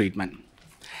fund treatment.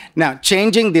 Now,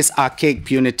 changing these archaic,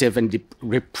 punitive, and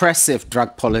repressive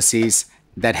drug policies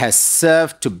that has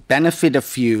served to benefit a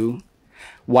few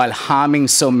while harming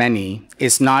so many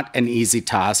is not an easy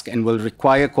task and will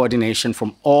require coordination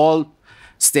from all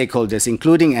stakeholders,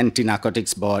 including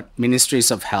Anti-Narcotics Board,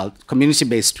 Ministries of Health,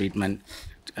 community-based treatment,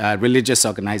 religious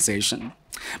organization.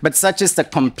 But such is the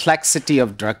complexity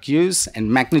of drug use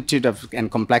and magnitude of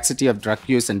and complexity of drug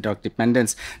use and drug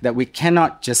dependence that we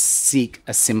cannot just seek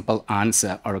a simple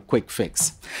answer or a quick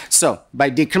fix. So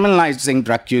by decriminalizing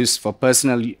drug use for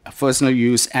personal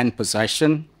use and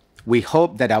possession, we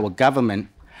hope that our government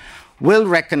will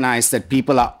recognize that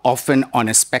people are often on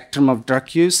a spectrum of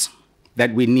drug use,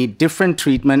 that we need different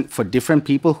treatment for different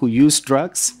people who use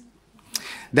drugs,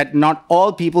 that not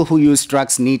all people who use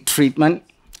drugs need treatment,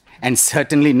 and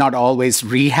certainly not always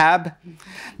rehab,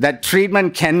 that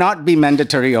treatment cannot be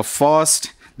mandatory or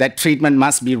forced, that treatment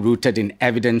must be rooted in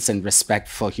evidence and respect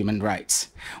for human rights.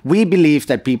 We believe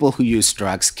that people who use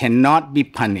drugs cannot be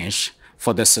punished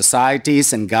for the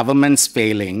society's and government's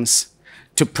failings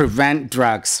to prevent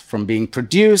drugs from being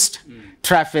produced,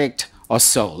 trafficked, or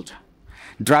sold.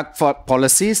 Drug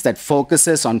policies that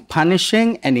focuses on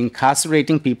punishing and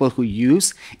incarcerating people who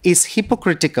use is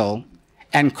hypocritical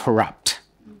and corrupt.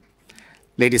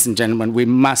 Ladies and gentlemen, we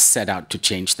must set out to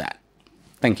change that.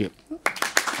 Thank you.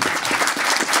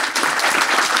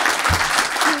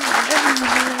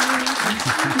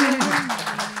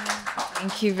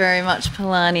 Thank you very much,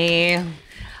 Palani.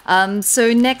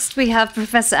 So next we have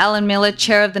Professor Alan Miller,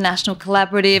 Chair of the National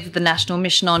Collaborative, the National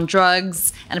Mission on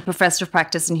Drugs, and a Professor of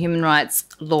Practice in Human Rights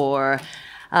Law.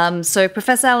 So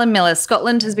Professor Alan Miller,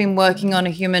 Scotland has been working on a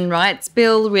human rights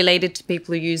bill related to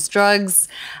people who use drugs.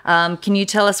 Can you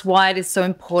tell us why it is so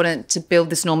important to build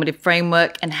this normative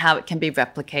framework and how it can be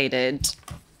replicated?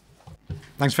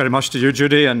 Thanks very much to you,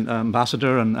 Judy, and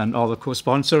Ambassador, and all the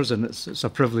co-sponsors, and it's a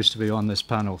privilege to be on this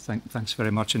panel. Thanks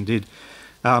very much indeed.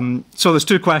 So there's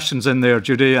two questions in there,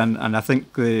 Judy, and I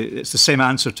think it's the same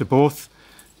answer to both.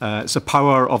 It's the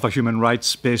power of a human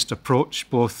rights-based approach,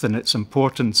 both in its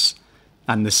importance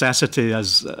and necessity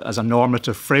as a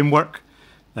normative framework,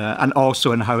 and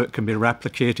also in how it can be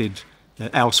replicated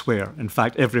elsewhere, in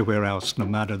fact, everywhere else, no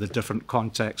matter the different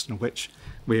context in which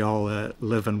we all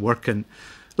live and work in.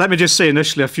 Let me just say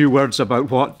initially a few words about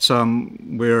what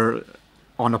we're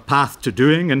on a path to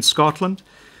doing in Scotland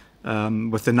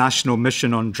with the National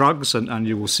Mission on Drugs, and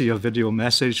you will see a video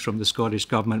message from the Scottish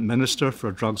Government Minister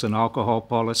for Drugs and Alcohol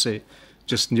Policy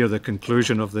just near the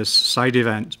conclusion of this side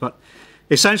event. But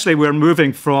essentially, we're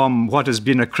moving from what has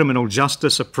been a criminal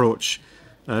justice approach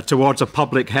towards a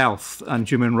public health and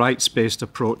human rights-based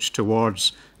approach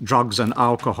towards drugs and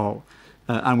alcohol.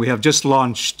 And we have just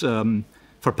launched,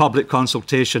 for public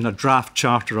consultation, a draft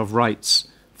Charter of Rights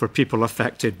for people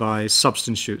affected by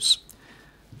substance use.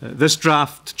 This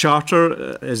draft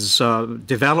charter is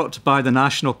developed by the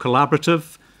National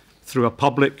Collaborative through a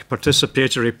public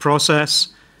participatory process.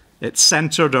 It's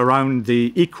centred around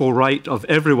the equal right of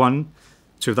everyone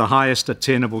to the highest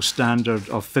attainable standard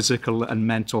of physical and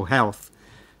mental health.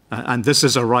 And this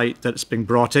is a right that's being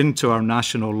brought into our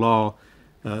national law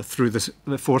through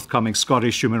the forthcoming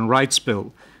Scottish Human Rights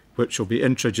Bill, which will be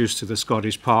introduced to the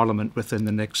Scottish Parliament within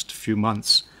the next few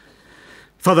months.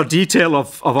 Further detail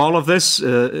of all of this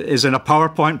is in a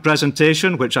PowerPoint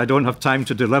presentation, which I don't have time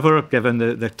to deliver given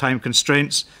the time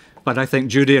constraints, but I think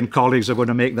Judy and colleagues are going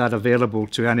to make that available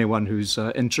to anyone who's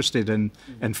interested in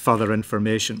further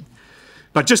information.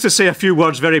 But just to say a few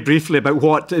words very briefly about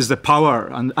what is the power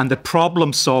and the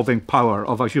problem-solving power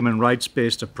of a human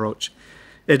rights-based approach.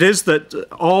 It is that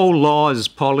all laws,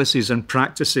 policies and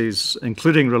practices,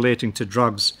 including relating to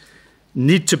drugs,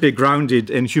 need to be grounded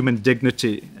in human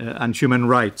dignity and human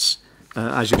rights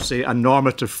as you say, a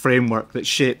normative framework that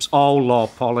shapes all law,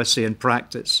 policy and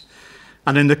practice.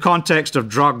 And in the context of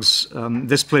drugs,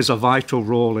 this plays a vital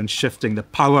role in shifting the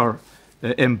power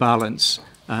imbalance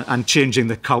and changing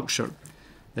the culture.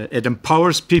 It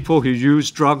empowers people who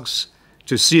use drugs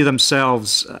to see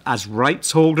themselves as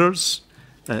rights holders,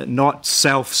 not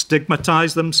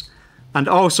self-stigmatize them, and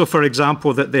also, for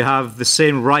example, that they have the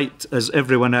same right as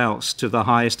everyone else to the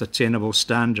highest attainable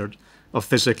standard of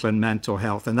physical and mental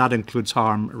health, and that includes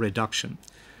harm reduction.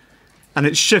 And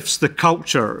it shifts the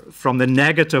culture from the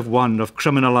negative one of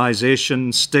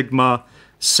criminalization, stigma,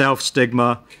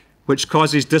 self-stigma, which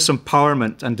causes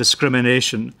disempowerment and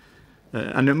discrimination,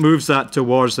 and it moves that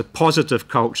towards the positive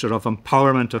culture of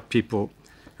empowerment of people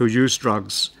who use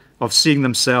drugs, of seeing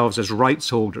themselves as rights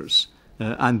holders,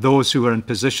 and those who are in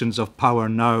positions of power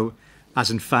now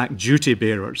as in fact duty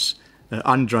bearers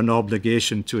under an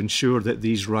obligation to ensure that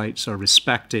these rights are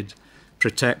respected,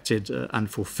 protected and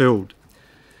fulfilled.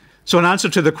 So in answer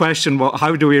to the question, well,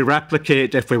 how do we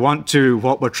replicate, if we want to,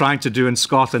 what we're trying to do in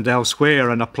Scotland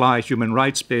elsewhere and apply a human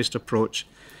rights-based approach?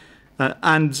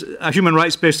 And a human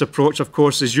rights-based approach, of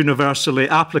course, is universally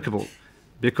applicable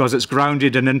because it's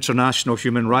grounded in international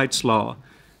human rights law.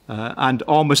 And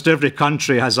almost every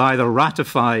country has either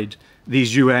ratified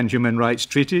these UN human rights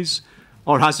treaties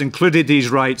or has included these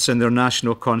rights in their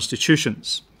national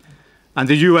constitutions. And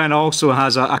the UN also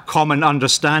has a common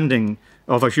understanding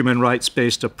of a human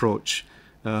rights-based approach,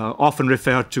 often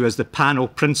referred to as the panel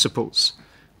principles.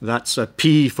 That's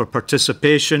P for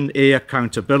participation, A,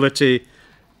 accountability,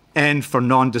 N for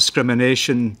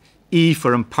non-discrimination, E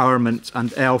for empowerment,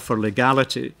 and L for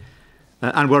legality.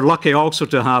 And we're lucky also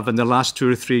to have, in the last 2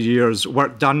 or 3 years,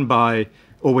 work done by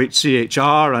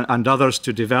OHCHR and others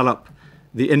to develop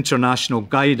the international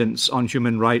guidance on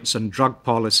human rights and drug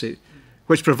policy,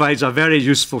 which provides a very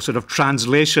useful sort of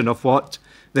translation of what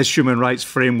this human rights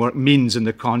framework means in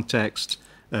the context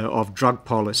of drug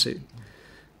policy.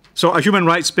 So a human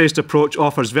rights-based approach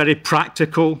offers very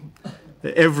practical,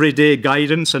 everyday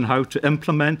guidance on how to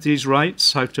implement these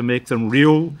rights, how to make them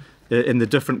real in the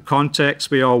different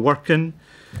contexts we all work in.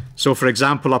 So, for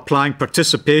example, applying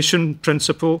participation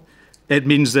principle, it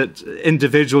means that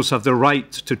individuals have the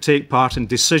right to take part in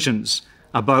decisions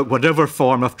about whatever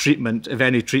form of treatment, if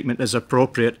any treatment is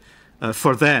appropriate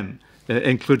for them,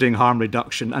 including harm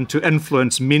reduction, and to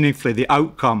influence meaningfully the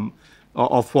outcome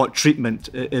of what treatment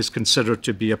is considered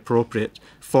to be appropriate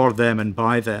for them and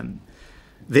by them.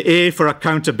 The A for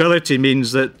accountability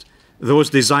means that those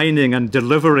designing and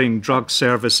delivering drug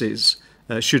services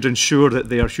should ensure that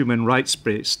they are human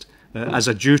rights-based as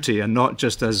a duty and not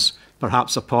just as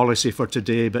perhaps a policy for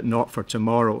today but not for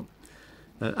tomorrow.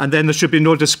 And then there should be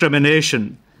no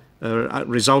discrimination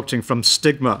resulting from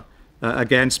stigma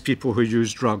against people who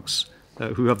use drugs,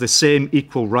 who have the same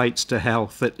equal rights to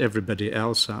health that everybody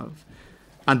else have,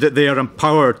 and that they are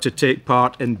empowered to take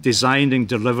part in designing,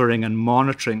 delivering and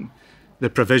monitoring the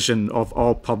provision of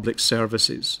all public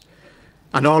services.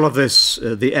 And all of this,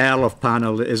 the L of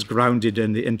panel, is grounded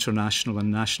in the international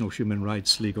and national human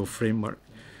rights legal framework.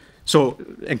 So,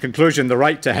 in conclusion, the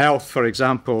right to health, for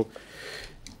example,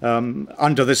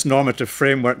 under this normative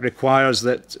framework requires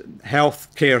that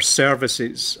health care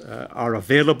services are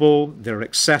available, they're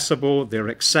accessible, they're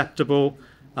acceptable,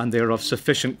 and they're of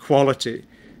sufficient quality.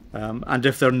 And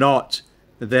if they're not,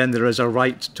 then there is a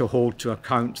right to hold to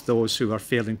account those who are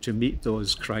failing to meet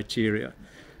those criteria.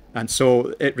 And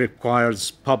so it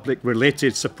requires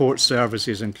public-related support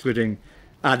services, including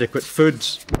adequate food,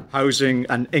 housing,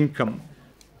 and income,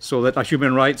 so that a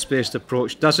human rights-based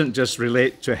approach doesn't just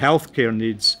relate to healthcare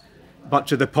needs, but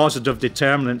to the positive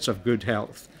determinants of good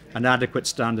health, an adequate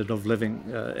standard of living,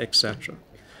 etc.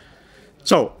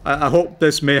 So I hope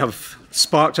this may have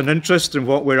sparked an interest in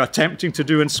what we're attempting to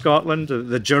do in Scotland,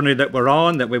 the journey that we're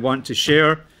on, that we want to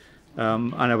share.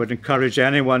 And I would encourage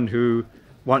anyone who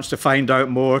wants to find out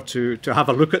more to have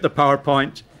a look at the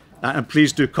PowerPoint, and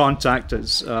please do contact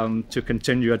us to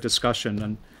continue a discussion.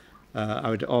 And I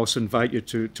would also invite you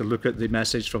to look at the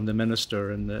message from the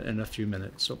Minister in a few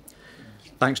minutes. So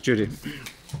thanks, Judy.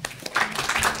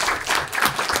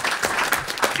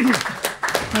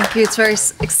 Thank you. It's very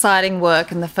exciting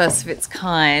work and the first of its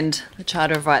kind, the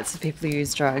Charter of Rights for People Who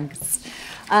Use Drugs.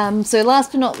 So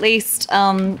last but not least,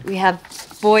 we have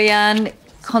BOYAN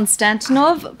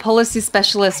Konstantinov, Policy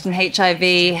Specialist in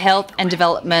HIV, Health and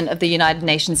Development of the United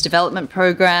Nations Development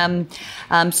Programme.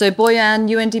 So BOYAN,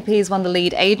 UNDP is one of the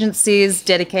lead agencies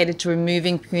dedicated to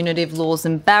removing punitive laws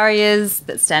and barriers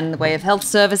that stand in the way of health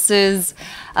services.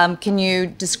 Can you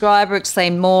describe or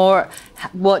explain more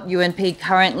what UNP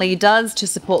currently does to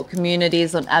support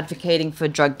communities on advocating for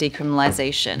drug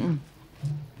decriminalisation?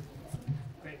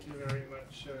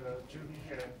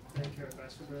 Thank you,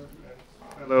 Ambassador,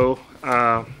 and hello,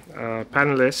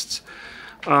 panelists.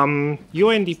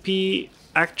 UNDP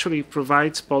actually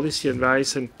provides policy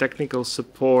advice and technical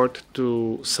support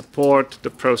to support the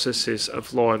processes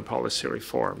of law and policy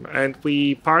reform. And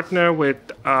we partner with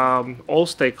all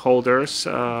stakeholders,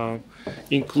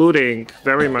 including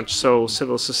very much so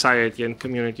civil society and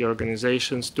community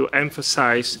organizations, to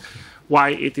emphasize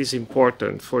why it is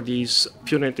important for these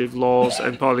punitive laws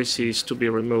and policies to be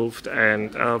removed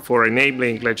and for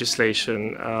enabling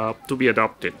legislation to be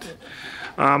adopted.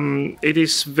 It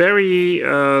is very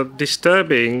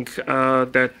disturbing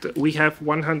that we have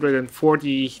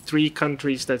 143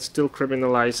 countries that still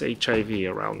criminalize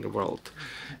HIV around the world.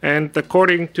 And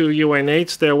according to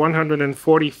UNAIDS, there are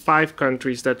 145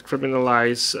 countries that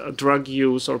criminalize drug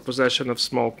use or possession of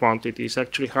small quantities.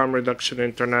 Actually, Harm Reduction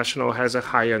International has a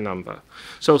higher number.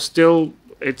 So still,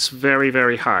 it's very,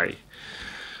 very high.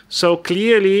 So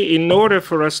clearly, in order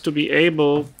for us to be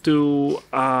able to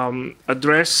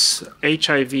address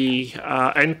HIV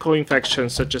and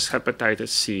co-infections such as hepatitis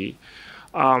C,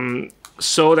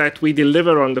 so that we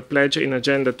deliver on the pledge in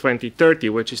Agenda 2030,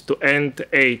 which is to end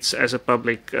AIDS as a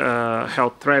public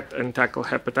health threat and tackle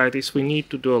hepatitis, we need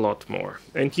to do a lot more.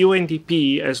 And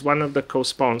UNDP, as one of the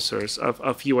co-sponsors of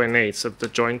UNAIDS, of the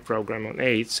Joint Program on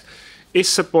AIDS, is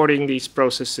supporting these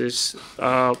processes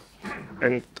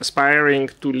and aspiring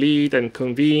to lead and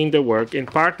convene the work in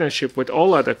partnership with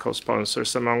all other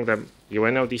co-sponsors, among them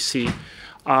UNODC,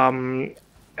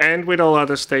 and with all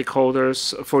other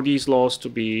stakeholders for these laws to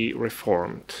be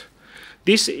reformed.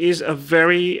 This is a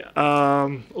very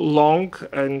long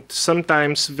and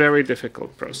sometimes very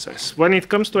difficult process. When it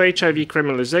comes to HIV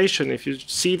criminalization, if you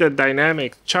see the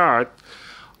dynamic chart,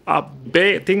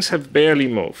 things have barely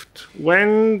moved.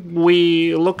 When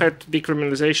we look at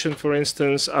decriminalization, for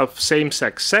instance, of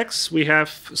same-sex sex, we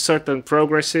have certain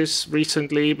progresses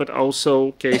recently, but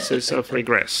also cases of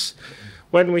regress.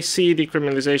 When we see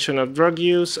decriminalization of drug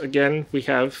use, again, we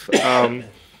have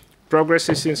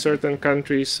progresses in certain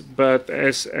countries, but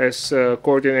as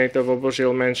Coordinator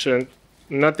VOBORIL mentioned,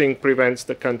 nothing prevents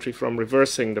the country from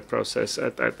reversing the process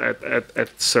at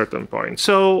certain points.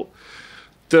 So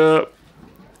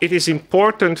it is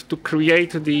important to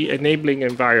create the enabling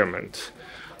environment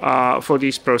for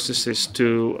these processes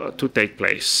to take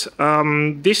place.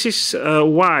 This is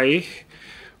why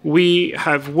we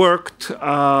have worked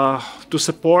to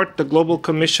support the Global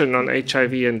Commission on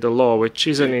HIV and the Law, which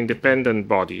is an independent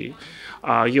body.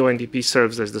 UNDP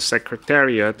serves as the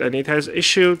secretariat, and it has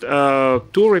issued 2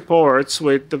 reports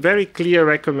with the very clear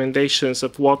recommendations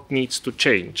of what needs to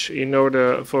change in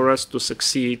order for us to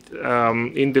succeed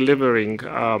in delivering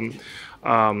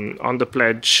on the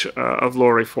pledge of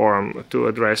law reform to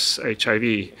address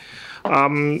HIV.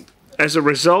 As a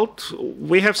result,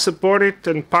 we have supported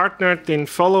and partnered in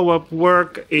follow-up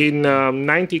work in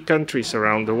 90 countries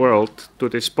around the world to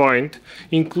this point,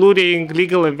 including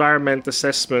legal environment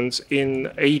assessments in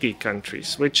 80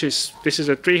 countries, this is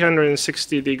a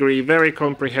 360-degree, very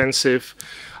comprehensive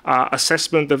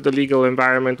assessment of the legal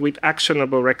environment with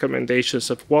actionable recommendations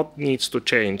of what needs to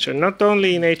change. And not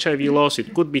only in HIV laws,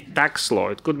 it could be tax law,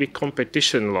 it could be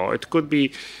competition law, it could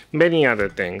be many other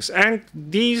things. And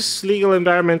these legal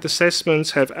environment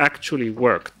assessments have actually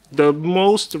worked. The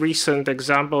most recent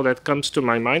example that comes to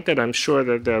my mind, and I'm sure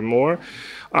that there are more,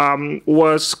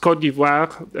 was Côte d'Ivoire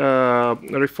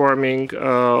reforming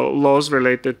laws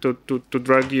related to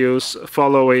drug use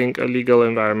following a legal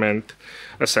environment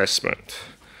assessment.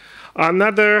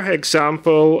 Another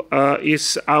example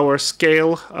is our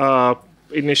SCALE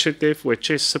initiative, which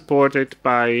is supported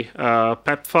by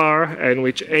PEPFAR and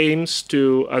which aims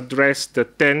to address the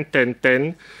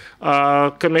 10-10-10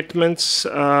 commitments,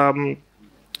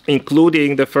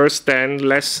 including the first 10,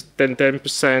 less than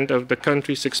 10% of the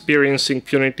countries experiencing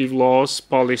punitive laws,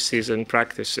 policies, and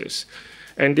practices.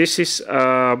 And this is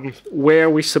where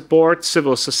we support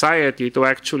civil society to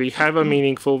actually have a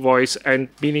meaningful voice and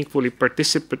meaningfully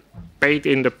participate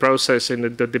in the process, in the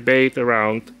debate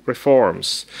around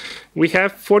reforms. We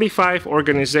have 45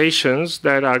 organizations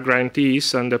that are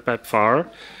grantees under PEPFAR.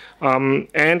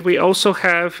 And we also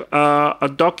have a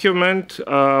document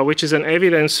which is an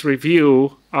evidence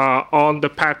review on the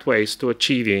pathways to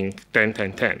achieving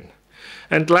 10-10-10.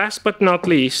 And last but not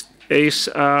least, is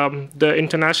the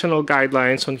International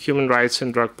Guidelines on Human Rights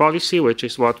and Drug Policy, which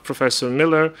is what Professor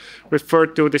Miller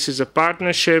referred to. This is a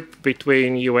partnership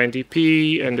between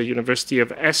UNDP and the University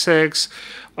of Essex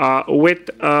with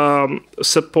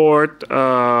support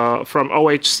from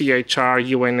OHCHR,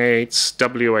 UNAIDS,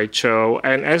 WHO.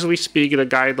 And as we speak, the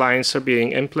guidelines are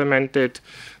being implemented.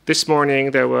 This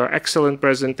morning there were excellent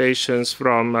presentations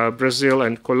from Brazil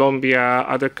and Colombia.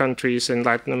 Other countries in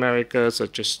Latin America,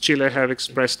 such as Chile, have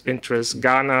expressed interest.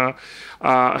 Ghana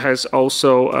has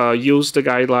also used the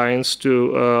guidelines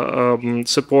to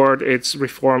support its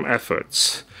reform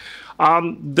efforts.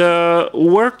 The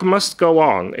work must go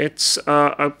on. It's,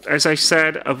 as I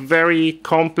said, a very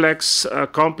complex,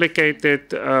 complicated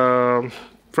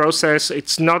process.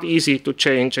 It's not easy to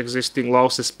change existing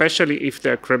laws, especially if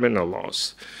they're criminal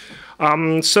laws.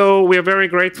 So we are very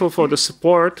grateful for the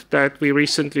support that we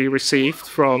recently received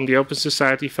from the Open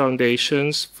Society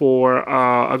Foundations for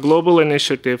a global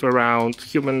initiative around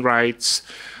human rights,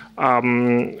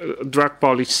 drug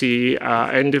policy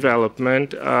and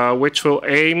development, which will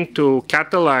aim to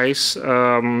catalyze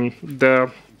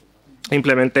the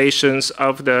implementations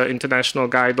of the international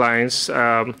guidelines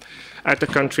at the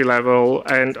country level,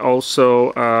 and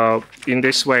also in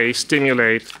this way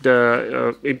stimulate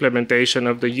the implementation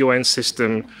of the UN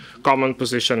system common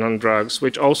position on drugs,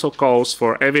 which also calls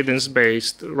for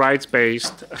evidence-based,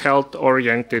 rights-based,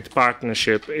 health-oriented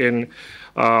partnership in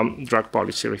drug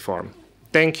policy reform.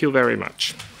 Thank you very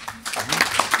much.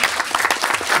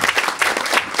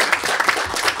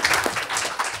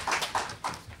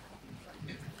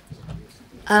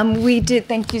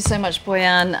 Thank you so much,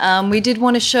 Boyan. We did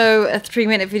want to show a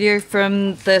 3-minute video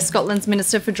from the Scotland's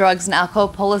Minister for Drugs and Alcohol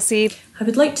Policy. I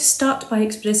would like to start by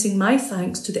expressing my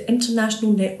thanks to the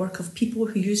international network of people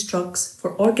who use drugs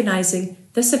for organising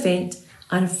this event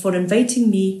and for inviting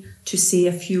me to say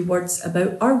a few words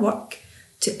about our work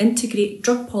to integrate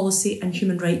drug policy and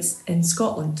human rights in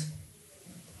Scotland.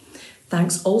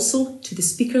 Thanks also to the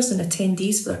speakers and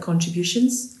attendees for their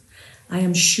contributions. I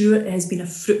am sure it has been a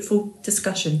fruitful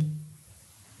discussion.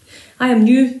 I am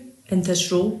new in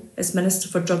this role as Minister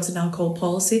for Drugs and Alcohol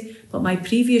Policy, but my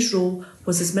previous role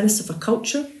was as Minister for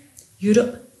Culture,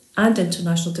 Europe and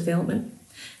International Development,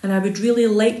 and I would really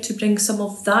like to bring some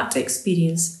of that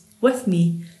experience with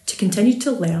me to continue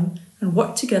to learn and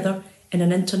work together in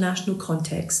an international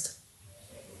context.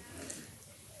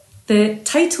 The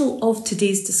title of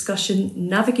today's discussion,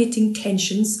 Navigating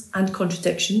Tensions and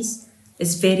Contradictions,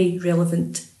 is very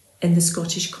relevant in the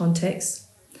Scottish context.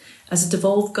 As a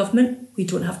devolved government, we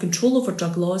don't have control over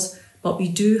drug laws, but we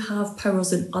do have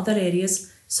powers in other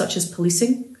areas such as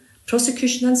policing,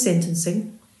 prosecution and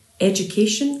sentencing,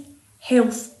 education,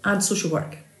 health and social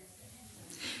work.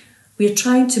 We are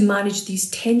trying to manage these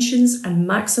tensions and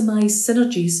maximise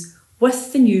synergies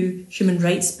with the new Human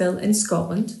Rights Bill in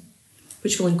Scotland,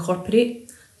 which will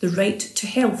incorporate the right to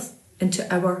health into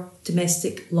our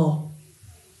domestic law.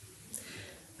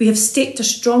 We have staked a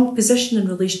strong position in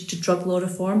relation to drug law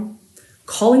reform,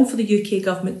 calling for the UK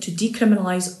government to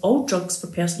decriminalise all drugs for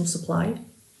personal supply.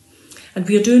 And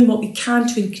we are doing what we can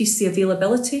to increase the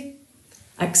availability,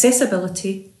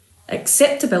 accessibility,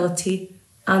 acceptability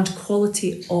and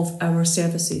quality of our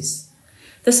services.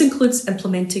 This includes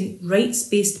implementing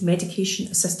rights-based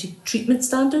medication-assisted treatment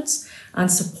standards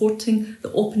and supporting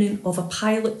the opening of a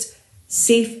pilot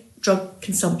safe drug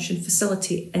consumption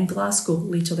facility in Glasgow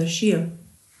later this year.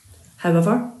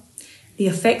 However, the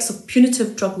effects of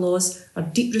punitive drug laws are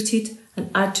deep-rooted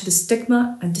and add to the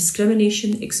stigma and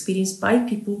discrimination experienced by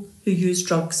people who use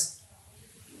drugs.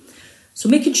 So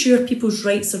making sure people's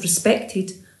rights are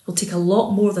respected will take a lot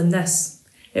more than this.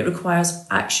 It requires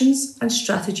actions and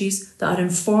strategies that are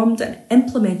informed and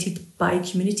implemented by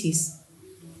communities.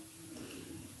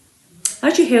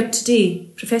 As you heard today,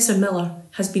 Professor Miller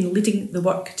has been leading the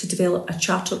work to develop a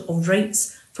Charter of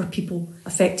Rights for people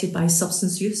affected by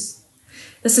substance use.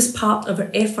 This is part of our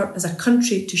effort as a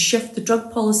country to shift the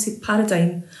drug policy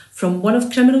paradigm from one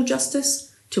of criminal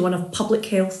justice to one of public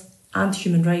health and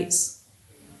human rights.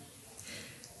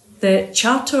 The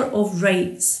Charter of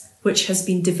Rights, which has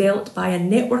been developed by a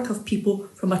network of people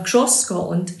from across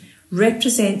Scotland,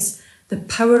 represents the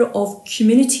power of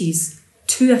communities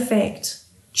to effect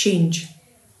change.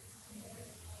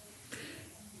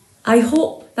 I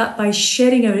hope that by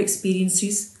sharing our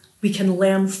experiences, we can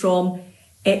learn from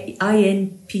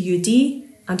INPUD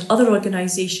and other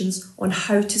organisations on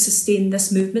how to sustain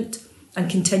this movement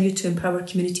and continue to empower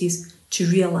communities to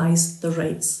realise their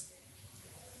rights.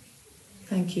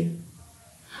 Thank you.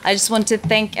 I just want to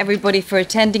thank everybody for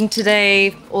attending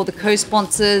today, all the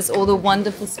co-sponsors, all the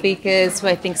wonderful speakers who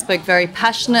I think spoke very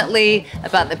passionately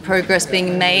about the progress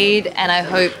being made, and I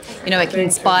hope it can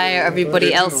inspire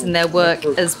everybody else in their work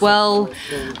as well.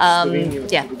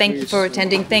 Yeah, thank you for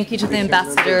attending. Thank you to the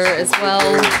ambassador as well.